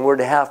separation we're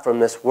to have from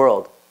this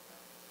world.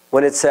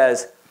 When it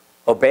says,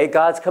 obey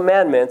God's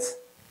commandments,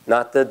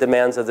 not the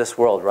demands of this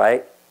world,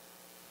 right?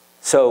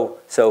 So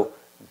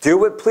do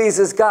what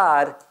pleases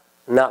God,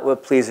 not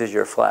what pleases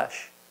your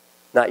flesh,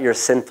 not your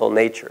sinful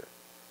nature.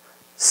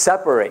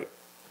 Separate.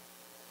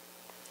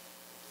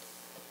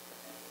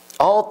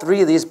 All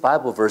 3 of these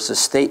Bible verses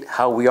state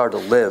how we are to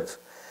live.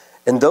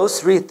 And those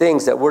 3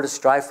 things that we're to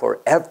strive for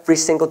every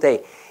single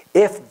day.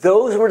 If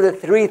those were the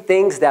 3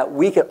 things that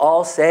we could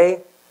all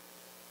say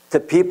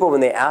to people when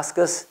they ask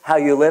us how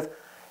you live,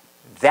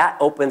 that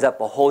opens up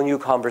a whole new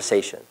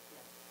conversation.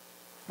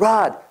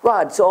 Rod,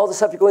 so all the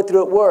stuff you're going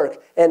through at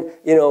work and,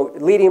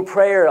 leading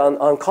prayer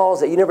on calls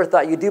that you never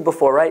thought you'd do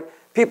before, right?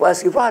 People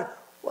ask you, Rod,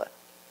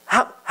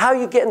 how are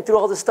you getting through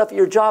all this stuff at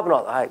your job and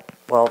all?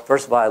 Well,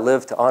 first of all, I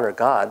live to honor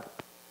God.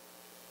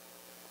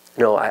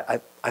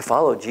 I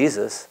follow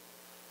Jesus.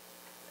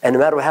 And no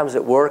matter what happens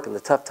at work and the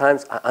tough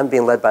times, I'm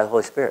being led by the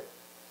Holy Spirit.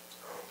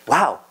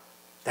 Wow,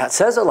 that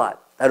says a lot.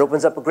 That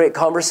opens up a great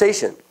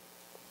conversation.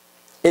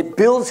 It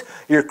builds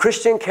your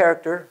Christian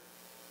character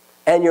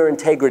and your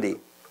integrity.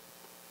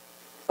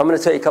 I'm going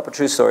to tell you a couple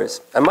true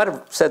stories. I might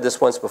have said this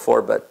once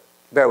before, but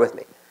bear with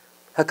me.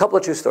 A couple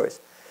of true stories.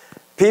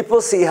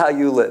 People see how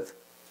you live,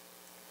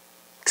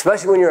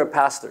 especially when you're a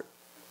pastor.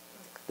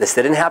 This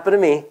didn't happen to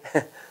me,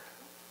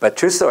 but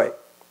true story.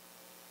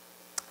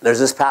 There's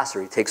this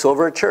pastor. He takes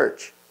over a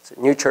church. It's a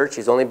new church.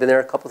 He's only been there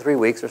a couple, 3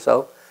 weeks or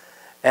so.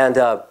 And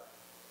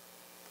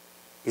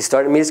he's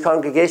starting to meet his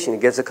congregation. He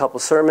gives a couple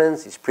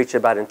sermons. He's preaching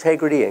about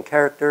integrity and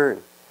character.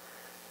 And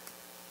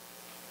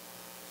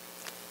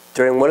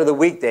during one of the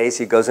weekdays,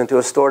 he goes into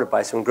a store to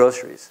buy some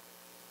groceries.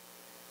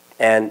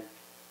 And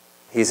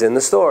he's in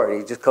the store.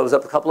 He just comes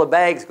up a couple of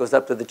bags, goes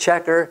up to the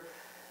checker,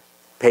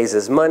 pays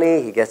his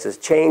money. He gets his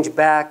change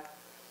back.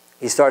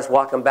 He starts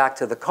walking back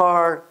to the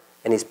car,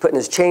 and he's putting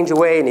his change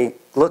away, and he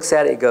looks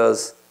at it. He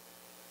goes,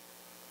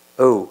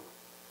 "Oh,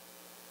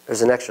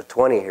 there's an extra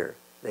 20 here.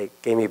 They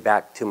gave me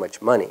back too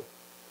much money."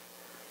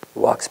 He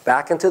walks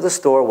back into the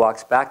store,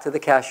 walks back to the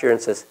cashier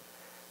and says,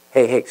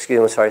 hey, excuse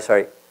me, I'm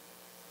sorry.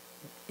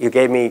 You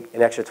gave me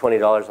an extra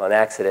 $20 on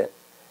accident.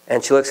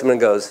 And she looks at him and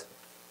goes,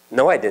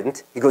 "No, I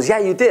didn't." He goes, "Yeah,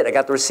 you did. I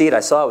got the receipt.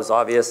 I saw it was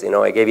obvious. You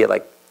know, I gave you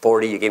like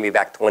 40. You gave me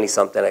back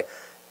 20-something.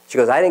 She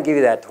goes, "I didn't give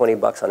you that 20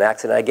 bucks on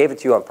accident. I gave it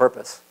to you on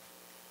purpose."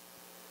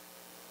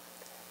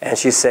 And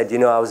she said, "You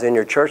know, I was in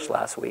your church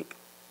last week.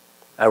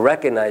 I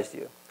recognized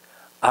you.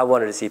 I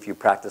wanted to see if you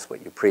practiced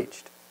what you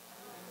preached."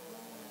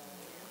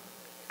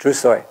 True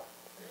story.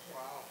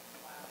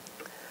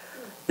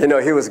 You know,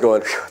 he was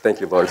going, "Thank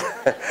you, Lord."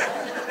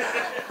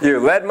 You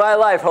led my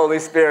life, Holy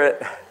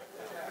Spirit.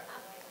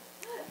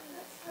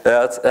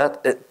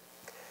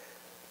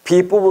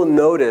 People will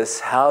notice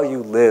how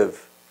you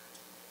live.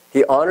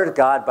 He honored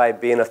God by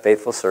being a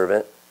faithful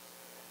servant.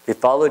 He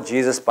followed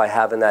Jesus by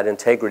having that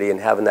integrity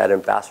and having that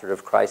ambassador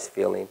of Christ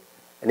feeling.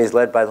 And he's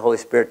led by the Holy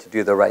Spirit to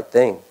do the right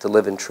thing, to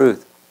live in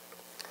truth.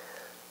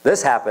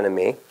 This happened to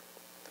me.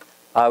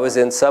 I was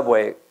in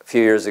Subway a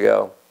few years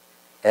ago,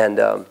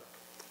 and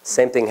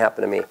same thing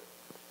happened to me.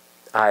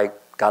 I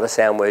got a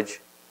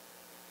sandwich.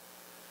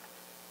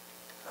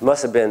 It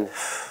must have been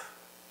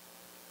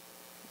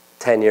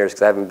 10 years,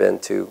 because I haven't been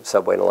to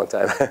Subway in a long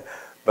time.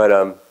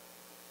 But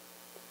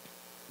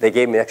they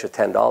gave me an extra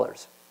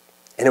 $10.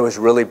 And it was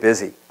really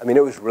busy. I mean,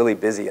 it was really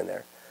busy in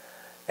there.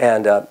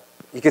 And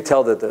you could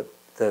tell that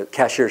the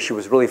cashier, she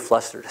was really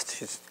flustered.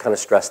 She's kind of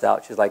stressed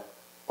out. She's like,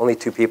 only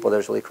 2 people,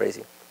 that's really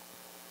crazy.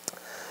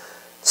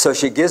 So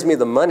she gives me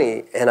the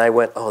money, and I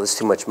went, "Oh, this is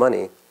too much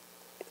money."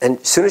 And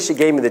as soon as she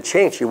gave me the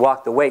change, she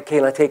walked away.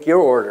 "Can I take your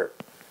order?"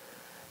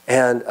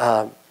 And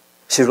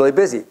she was really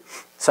busy.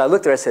 So I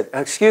looked at her, I said,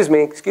 excuse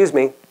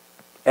me.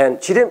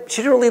 And she didn't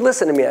really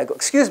listen to me. I go,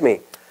 "Excuse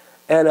me."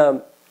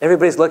 And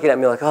everybody's looking at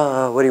me like,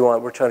 "Oh, what do you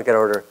want? We're trying to get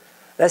an order."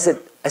 And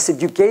I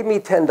said, "You gave me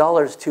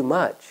 $10 too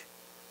much."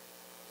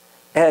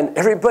 And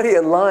everybody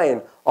in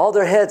line, all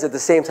their heads at the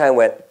same time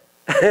went,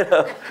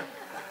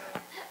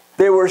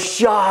 they were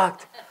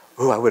shocked.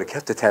 "Oh, I would have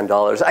kept the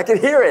 $10. I could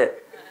hear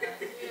it."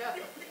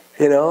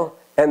 You know?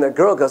 And the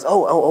girl goes,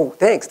 oh,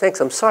 thanks,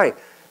 I'm sorry.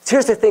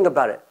 Here's the thing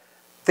about it.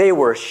 They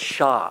were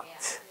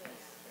shocked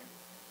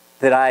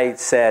that I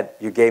said,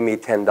 "You gave me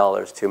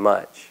 $10 too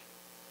much."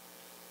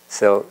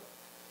 So,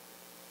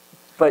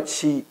 but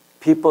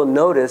people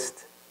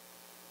noticed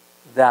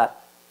that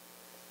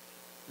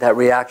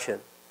reaction.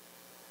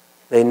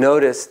 They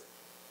noticed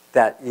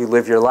that you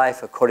live your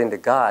life according to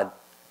God.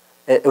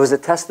 It was a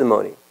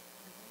testimony.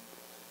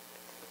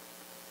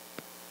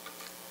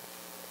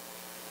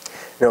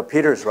 You know,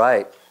 Peter's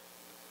right.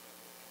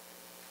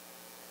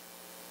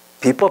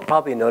 People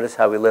probably notice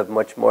how we live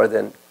much more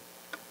than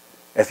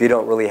if you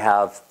don't really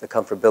have the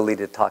comfortability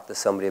to talk to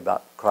somebody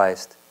about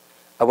Christ.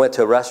 I went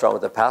to a restaurant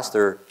with a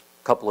pastor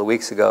a couple of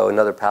weeks ago,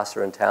 another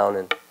pastor in town,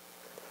 and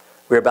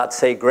we were about to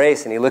say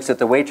grace, and he looks at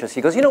the waitress.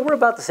 He goes, "You know, we're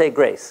about to say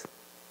grace.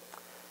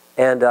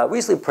 And we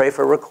usually pray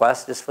for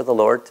requests just for the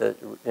Lord to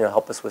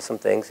help us with some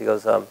things." He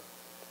goes,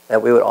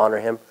 that we would honor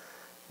him.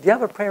 "Do you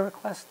have a prayer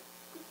request?"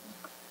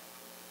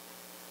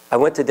 I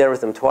went to dinner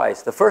with him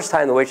twice. The first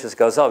time the waitress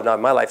goes, "Oh, no,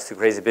 my life's too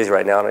crazy busy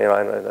right now.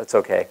 That's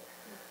okay."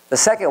 The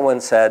second one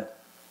said,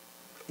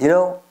 "You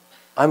know,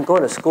 I'm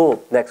going to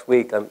school next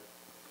week.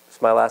 It's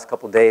my last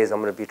couple of days.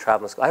 I'm going to be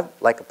traveling to school. I'd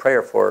like a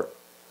prayer for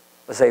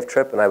a safe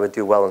trip, and I would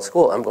do well in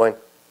school." I'm going,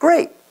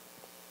 "Great."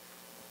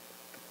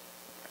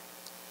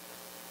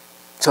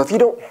 So if you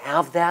don't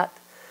have that,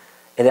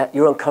 and that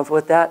you're uncomfortable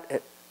with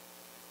that,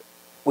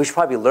 we should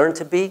probably learn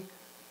to be.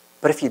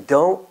 But if you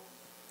don't,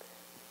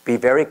 be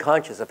very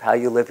conscious of how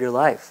you live your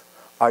life.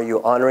 Are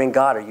you honoring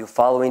God? Are you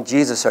following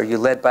Jesus? Are you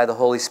led by the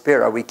Holy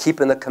Spirit? Are we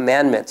keeping the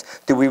commandments?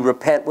 Do we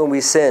repent when we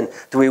sin?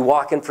 Do we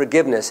walk in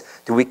forgiveness?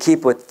 Do we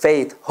keep with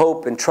faith,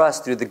 hope, and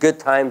trust through the good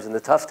times and the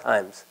tough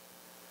times?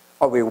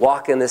 Are we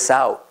walking this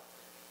out?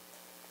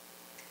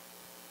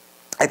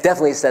 I've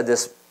definitely said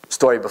this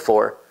story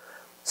before.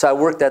 So I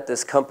worked at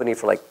this company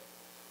for like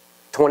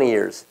 20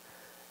 years.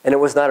 And it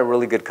was not a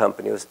really good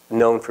company. It was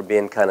known for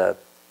being kind of,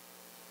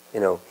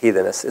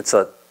 heathenish. It's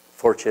a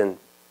Fortune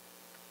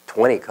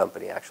 20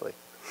 company, actually.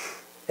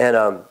 And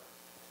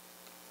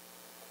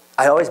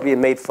I'd always be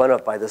made fun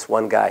of by this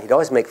one guy. He'd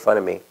always make fun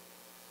of me.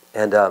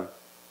 And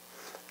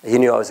he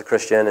knew I was a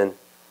Christian, and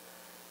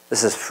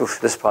this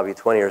is probably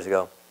 20 years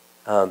ago.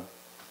 But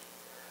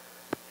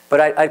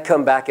I'd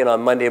come back in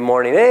on Monday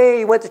morning.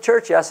 Hey, you went to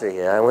church yesterday?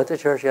 Yeah, I went to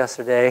church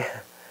yesterday.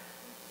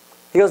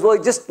 He goes, well,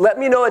 just let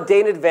me know a day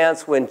in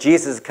advance when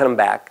Jesus is coming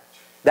back.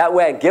 That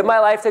way I give my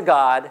life to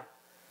God,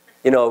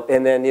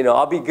 and then,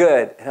 I'll be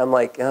good. And I'm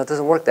like, it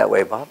doesn't work that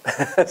way, Bob.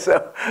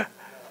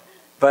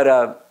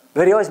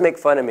 But he always make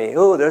fun of me.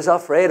 Oh, there's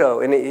Alfredo.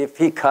 And if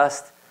he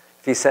cussed,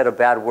 if he said a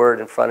bad word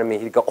in front of me,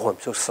 he'd go, oh, I'm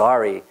so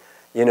sorry,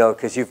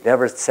 because you've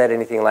never said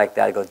anything like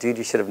that. I go, dude,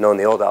 you should have known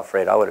the old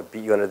Alfredo. I would have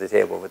beat you under the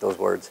table with those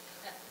words.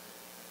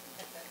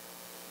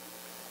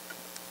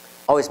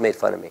 Always made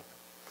fun of me.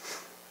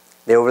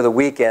 Over the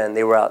weekend,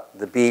 they were out at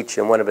the beach,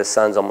 and one of his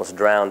sons almost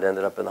drowned,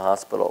 ended up in the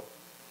hospital.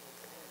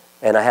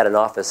 And I had an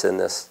office in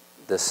this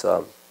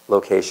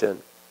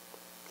location.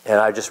 And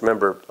I just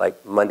remember,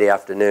 like, Monday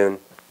afternoon,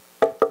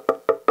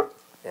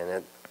 and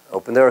it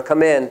open the door,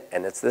 come in,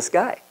 and it's this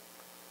guy.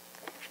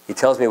 He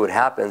tells me what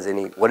happens,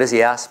 and what does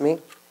he ask me?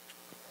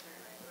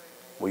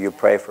 Will you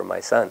pray for my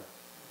son?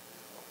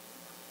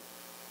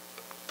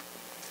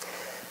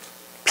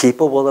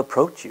 People will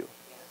approach you.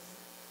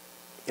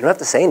 You don't have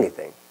to say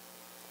anything.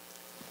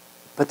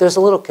 But there's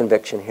a little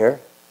conviction here.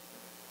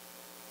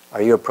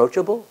 Are you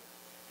approachable?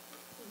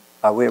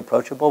 Are we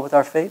approachable with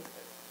our faith?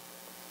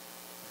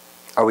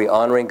 Are we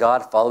honoring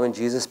God, following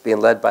Jesus, being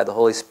led by the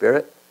Holy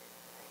Spirit?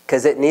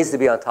 Because it needs to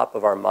be on top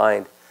of our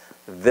mind.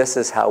 This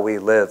is how we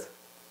live.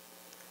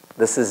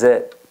 This is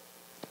it.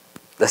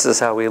 This is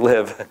how we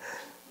live.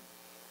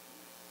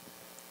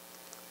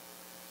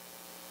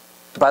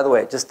 By the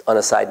way, just on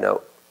a side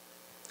note,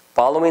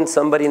 following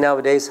somebody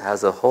nowadays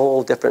has a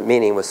whole different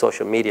meaning with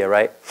social media,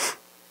 right?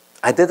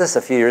 I did this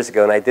a few years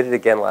ago, and I did it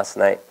again last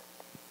night.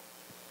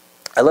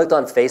 I looked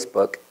on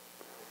Facebook.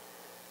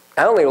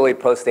 I only really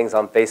post things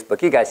on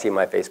Facebook. You guys see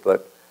my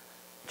Facebook.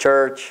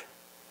 Church,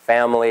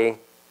 family,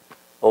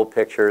 old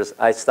pictures.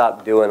 I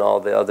stopped doing all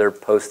the other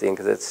posting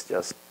because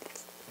it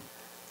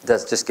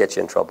does just get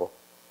you in trouble.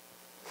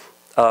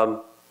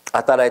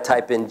 I thought I'd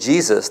type in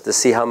Jesus to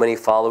see how many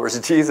followers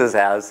Jesus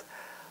has.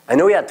 I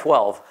know he had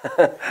 12.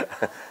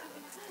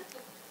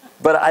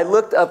 But I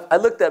looked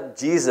up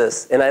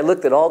Jesus, and I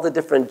looked at all the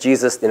different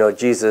Jesus,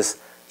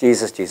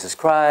 Jesus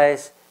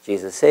Christ,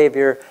 Jesus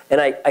Savior,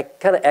 and I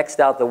kind of X'd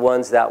out the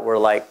ones that were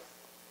like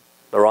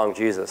the wrong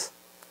Jesus,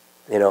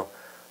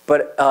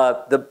 But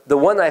the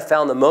one I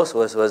found the most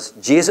was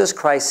Jesus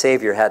Christ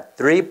Savior had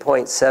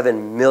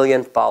 3.7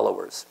 million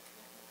followers.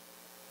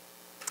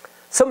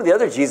 Some of the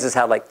other Jesus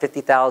had like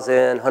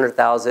 50,000,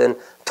 100,000,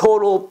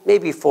 total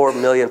maybe 4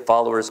 million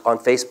followers on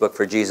Facebook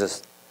for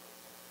Jesus.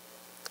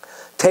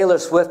 Taylor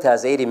Swift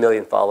has 80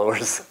 million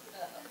followers.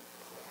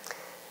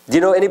 Do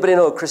you know anybody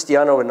know who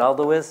Cristiano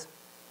Ronaldo is?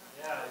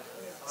 Yeah.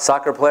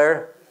 Soccer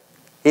player?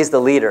 He's the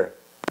leader.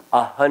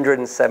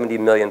 170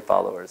 million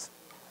followers.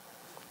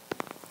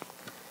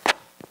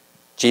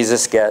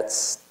 Jesus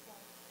gets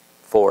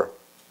 4.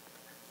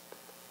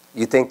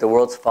 You think the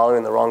world's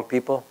following the wrong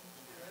people?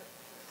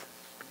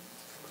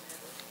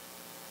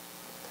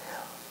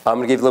 I'm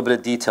going to give you a little bit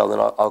of detail, then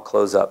I'll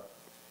close up.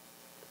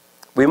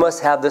 We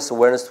must have this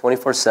awareness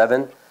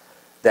 24/7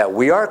 that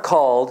we are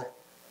called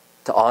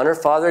to honor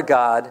Father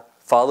God,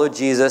 follow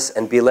Jesus,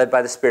 and be led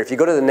by the Spirit. If you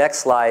go to the next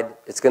slide,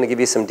 it's going to give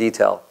you some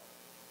detail.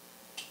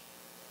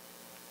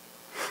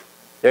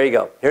 There you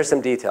go. Here's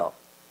some detail.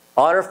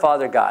 Honor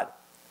Father God.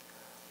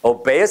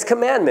 Obey His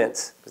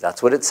commandments, because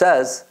that's what it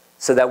says,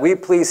 so that we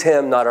please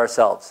Him, not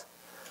ourselves.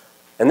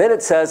 And then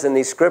it says in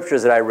these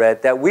scriptures that I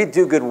read that we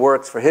do good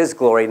works for His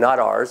glory, not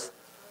ours.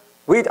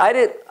 When I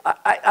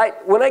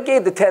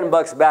gave the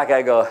 $10 back,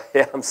 I go,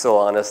 yeah, I'm so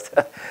honest.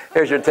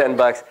 Here's your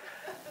 $10.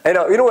 You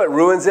know what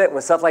ruins it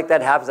when stuff like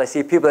that happens? I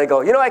see people, they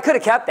go, I could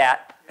have kept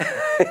that.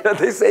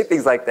 They say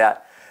things like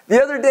that.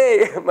 The other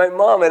day, my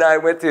mom and I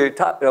went to,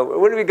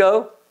 where did we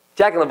go?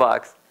 Jack in the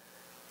Box.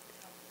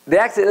 They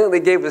accidentally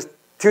gave us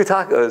 2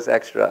 tacos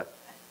extra.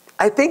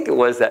 I think it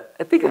was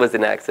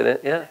an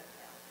accident, yeah.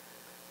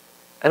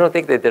 I don't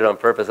think they did it on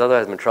purpose,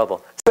 otherwise I'm in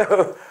trouble.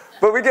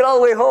 But we get all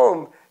the way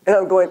home, and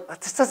I'm going,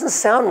 this doesn't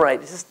sound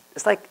right. It's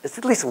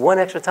at least 1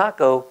 extra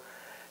taco.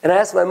 And I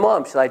asked my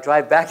mom, should I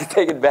drive back and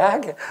take it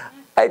back?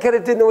 I kind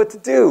of didn't know what to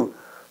do.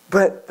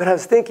 But I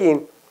was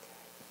thinking,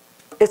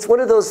 it's one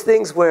of those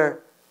things where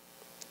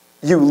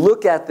you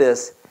look at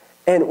this,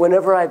 and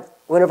whenever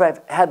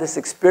I've had this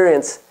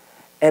experience,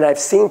 and I've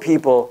seen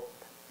people,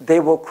 they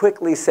will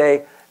quickly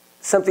say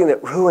something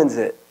that ruins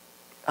it.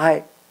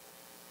 I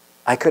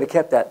could have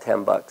kept that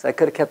 $10. I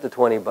could have kept the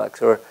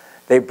 $20. Or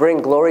they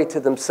bring glory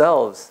to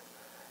themselves.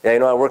 Yeah,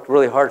 I worked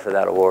really hard for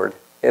that award.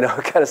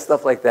 Kind of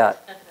stuff like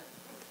that.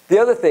 The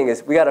other thing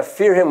is we got to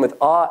fear Him with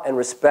awe and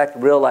respect,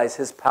 realize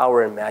His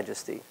power and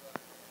majesty.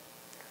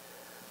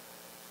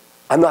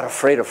 I'm not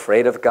afraid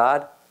of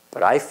God,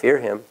 but I fear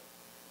Him.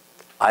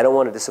 I don't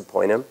want to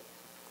disappoint Him.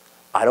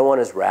 I don't want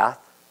His wrath.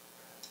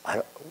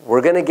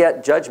 We're going to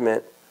get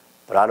judgment,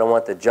 but I don't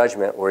want the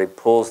judgment where He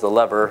pulls the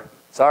lever.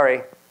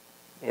 Sorry,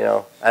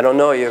 I don't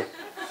know you.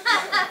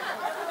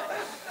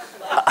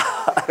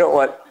 I don't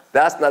want,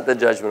 that's not the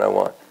judgment I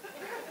want.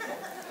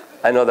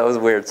 I know that was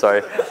weird,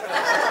 sorry.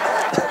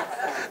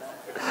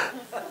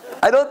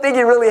 I don't think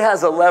he really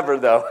has a lever,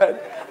 though.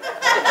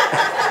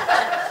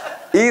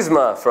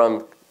 Yzma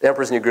from the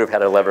Emperor's New Groove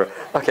had a lever.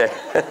 Okay.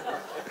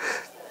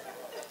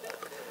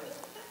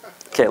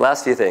 Okay,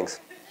 last few things.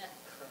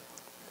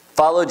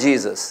 Follow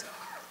Jesus.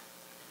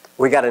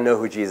 We got to know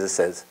who Jesus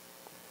is.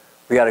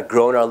 We got to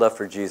grow in our love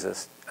for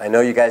Jesus. I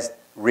know you guys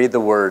read the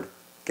Word,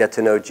 get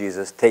to know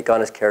Jesus, take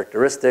on His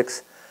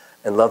characteristics,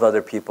 and love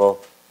other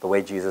people the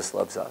way Jesus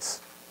loves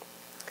us.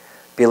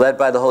 Be led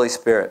by the Holy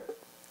Spirit.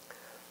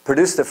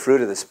 Produce the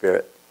fruit of the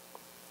Spirit.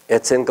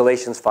 It's in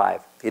Galatians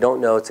 5. If you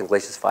don't know, it's in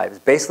Galatians 5.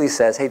 It basically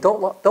says, hey,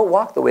 don't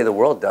walk the way the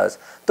world does.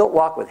 Don't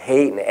walk with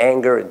hate and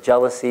anger and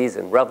jealousies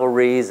and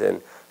revelries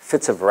and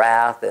fits of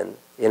wrath and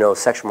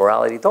sexual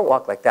morality. Don't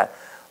walk like that.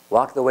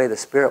 Walk the way the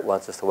Spirit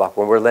wants us to walk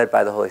when we're led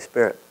by the Holy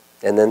Spirit.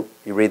 And then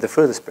you read the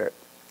fruit of the Spirit.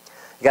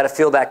 You got to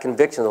feel that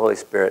conviction of the Holy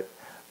Spirit.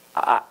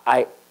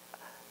 I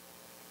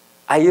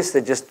used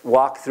to just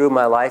walk through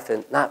my life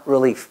and not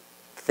really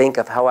think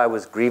of how I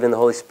was grieving the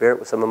Holy Spirit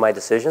with some of my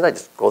decisions. I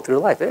just go through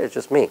life. It's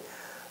just me.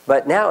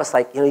 But now it's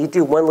like, you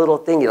do one little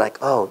thing, you're like,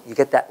 oh, you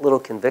get that little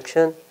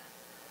conviction.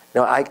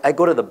 I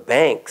go to the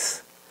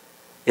banks,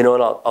 and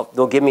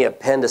they'll give me a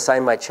pen to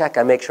sign my check.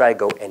 I make sure I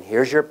go, and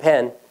here's your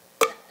pen.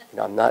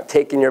 I'm not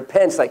taking your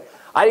pen. It's like,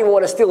 I didn't even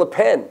want to steal a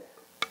pen.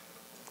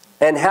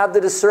 And have the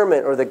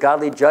discernment or the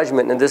godly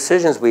judgment in the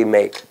decisions we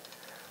make.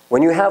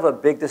 When you have a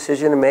big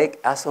decision to make,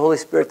 ask the Holy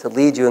Spirit to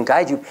lead you and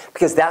guide you,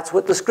 because that's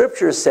what the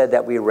Scriptures said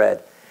that we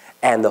read.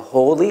 And the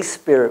Holy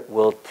Spirit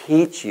will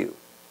teach you,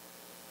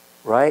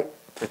 right,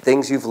 the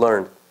things you've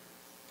learned.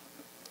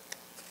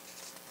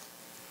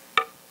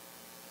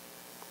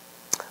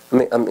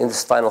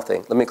 This final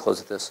thing, let me close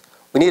with this.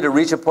 We need to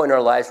reach a point in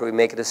our lives where we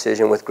make a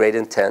decision with great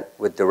intent,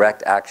 with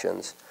direct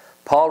actions.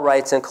 Paul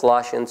writes in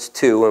Colossians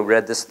 2, and we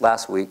read this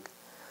last week,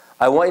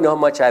 I want you to know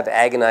how much I've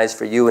agonized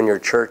for you and your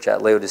church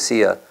at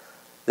Laodicea.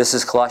 This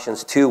is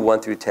Colossians 2, 1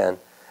 through 10.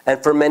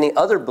 And for many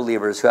other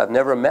believers who have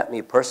never met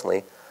me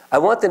personally, I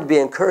want them to be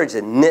encouraged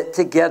and knit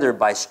together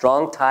by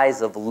strong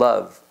ties of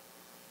love.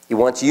 He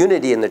wants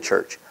unity in the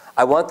church.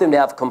 I want them to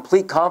have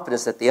complete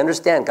confidence that they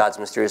understand God's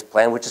mysterious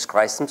plan, which is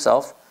Christ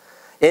Himself.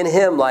 In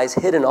Him lies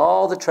hidden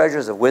all the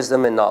treasures of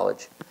wisdom and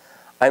knowledge.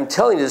 I'm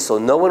telling you this so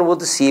no one will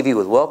deceive you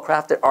with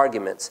well-crafted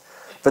arguments.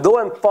 For though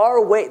I'm far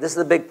away, this is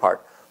the big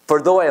part,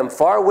 for though I am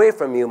far away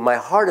from you, my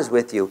heart is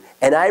with you,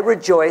 and I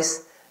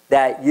rejoice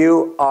that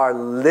you are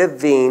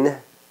living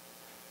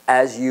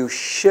as you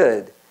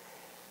should.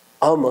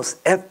 Almost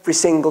every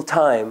single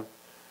time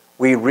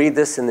we read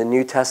this in the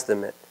New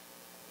Testament,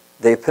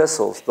 the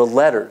epistles, the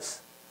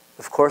letters,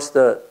 of course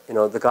the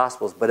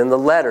Gospels, but in the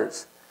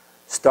letters,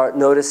 start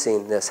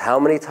noticing this. How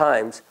many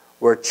times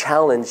we're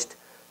challenged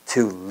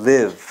to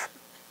live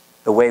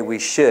the way we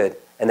should,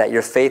 and that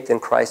your faith in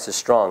Christ is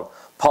strong.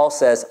 Paul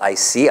says, I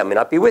may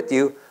not be with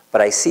you,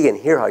 but I see and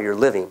hear how you're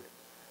living.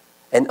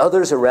 And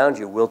others around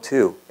you will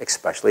too,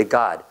 especially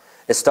God.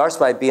 It starts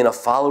by being a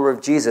follower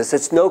of Jesus.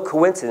 It's no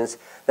coincidence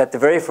that the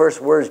very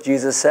first words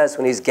Jesus says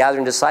when He's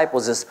gathering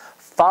disciples is,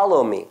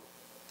 follow me.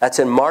 That's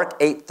in Mark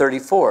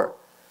 8:34.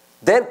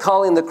 Then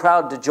calling the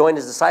crowd to join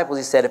His disciples,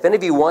 He said, if any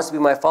of you wants to be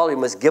my follower, you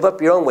must give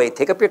up your own way,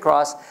 take up your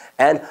cross,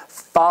 and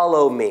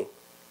follow me.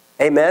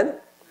 Amen?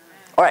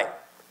 All right.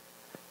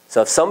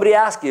 So if somebody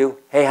asks you,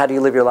 hey, how do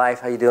you live your life?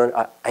 How you doing?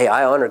 Hey,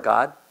 I honor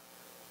God.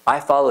 I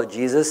follow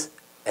Jesus,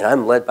 and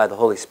I'm led by the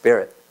Holy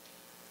Spirit.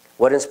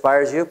 What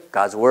inspires you?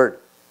 God's Word.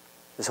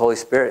 His Holy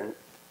Spirit.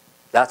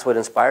 That's what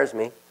inspires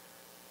me.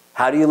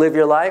 How do you live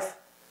your life?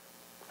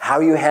 How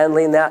are you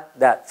handling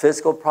that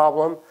physical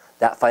problem,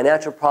 that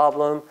financial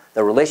problem,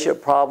 the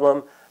relationship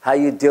problem? How are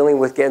you dealing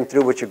with getting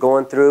through what you're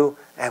going through?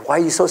 And why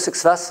are you so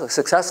successful?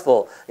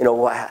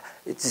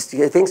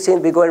 Things seem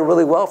to be going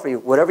really well for you.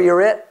 Whatever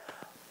you're at,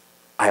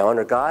 I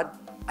honor God,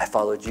 I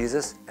follow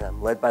Jesus, and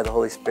I'm led by the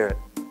Holy Spirit.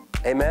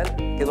 Amen?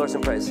 Give the Lord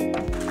some praise.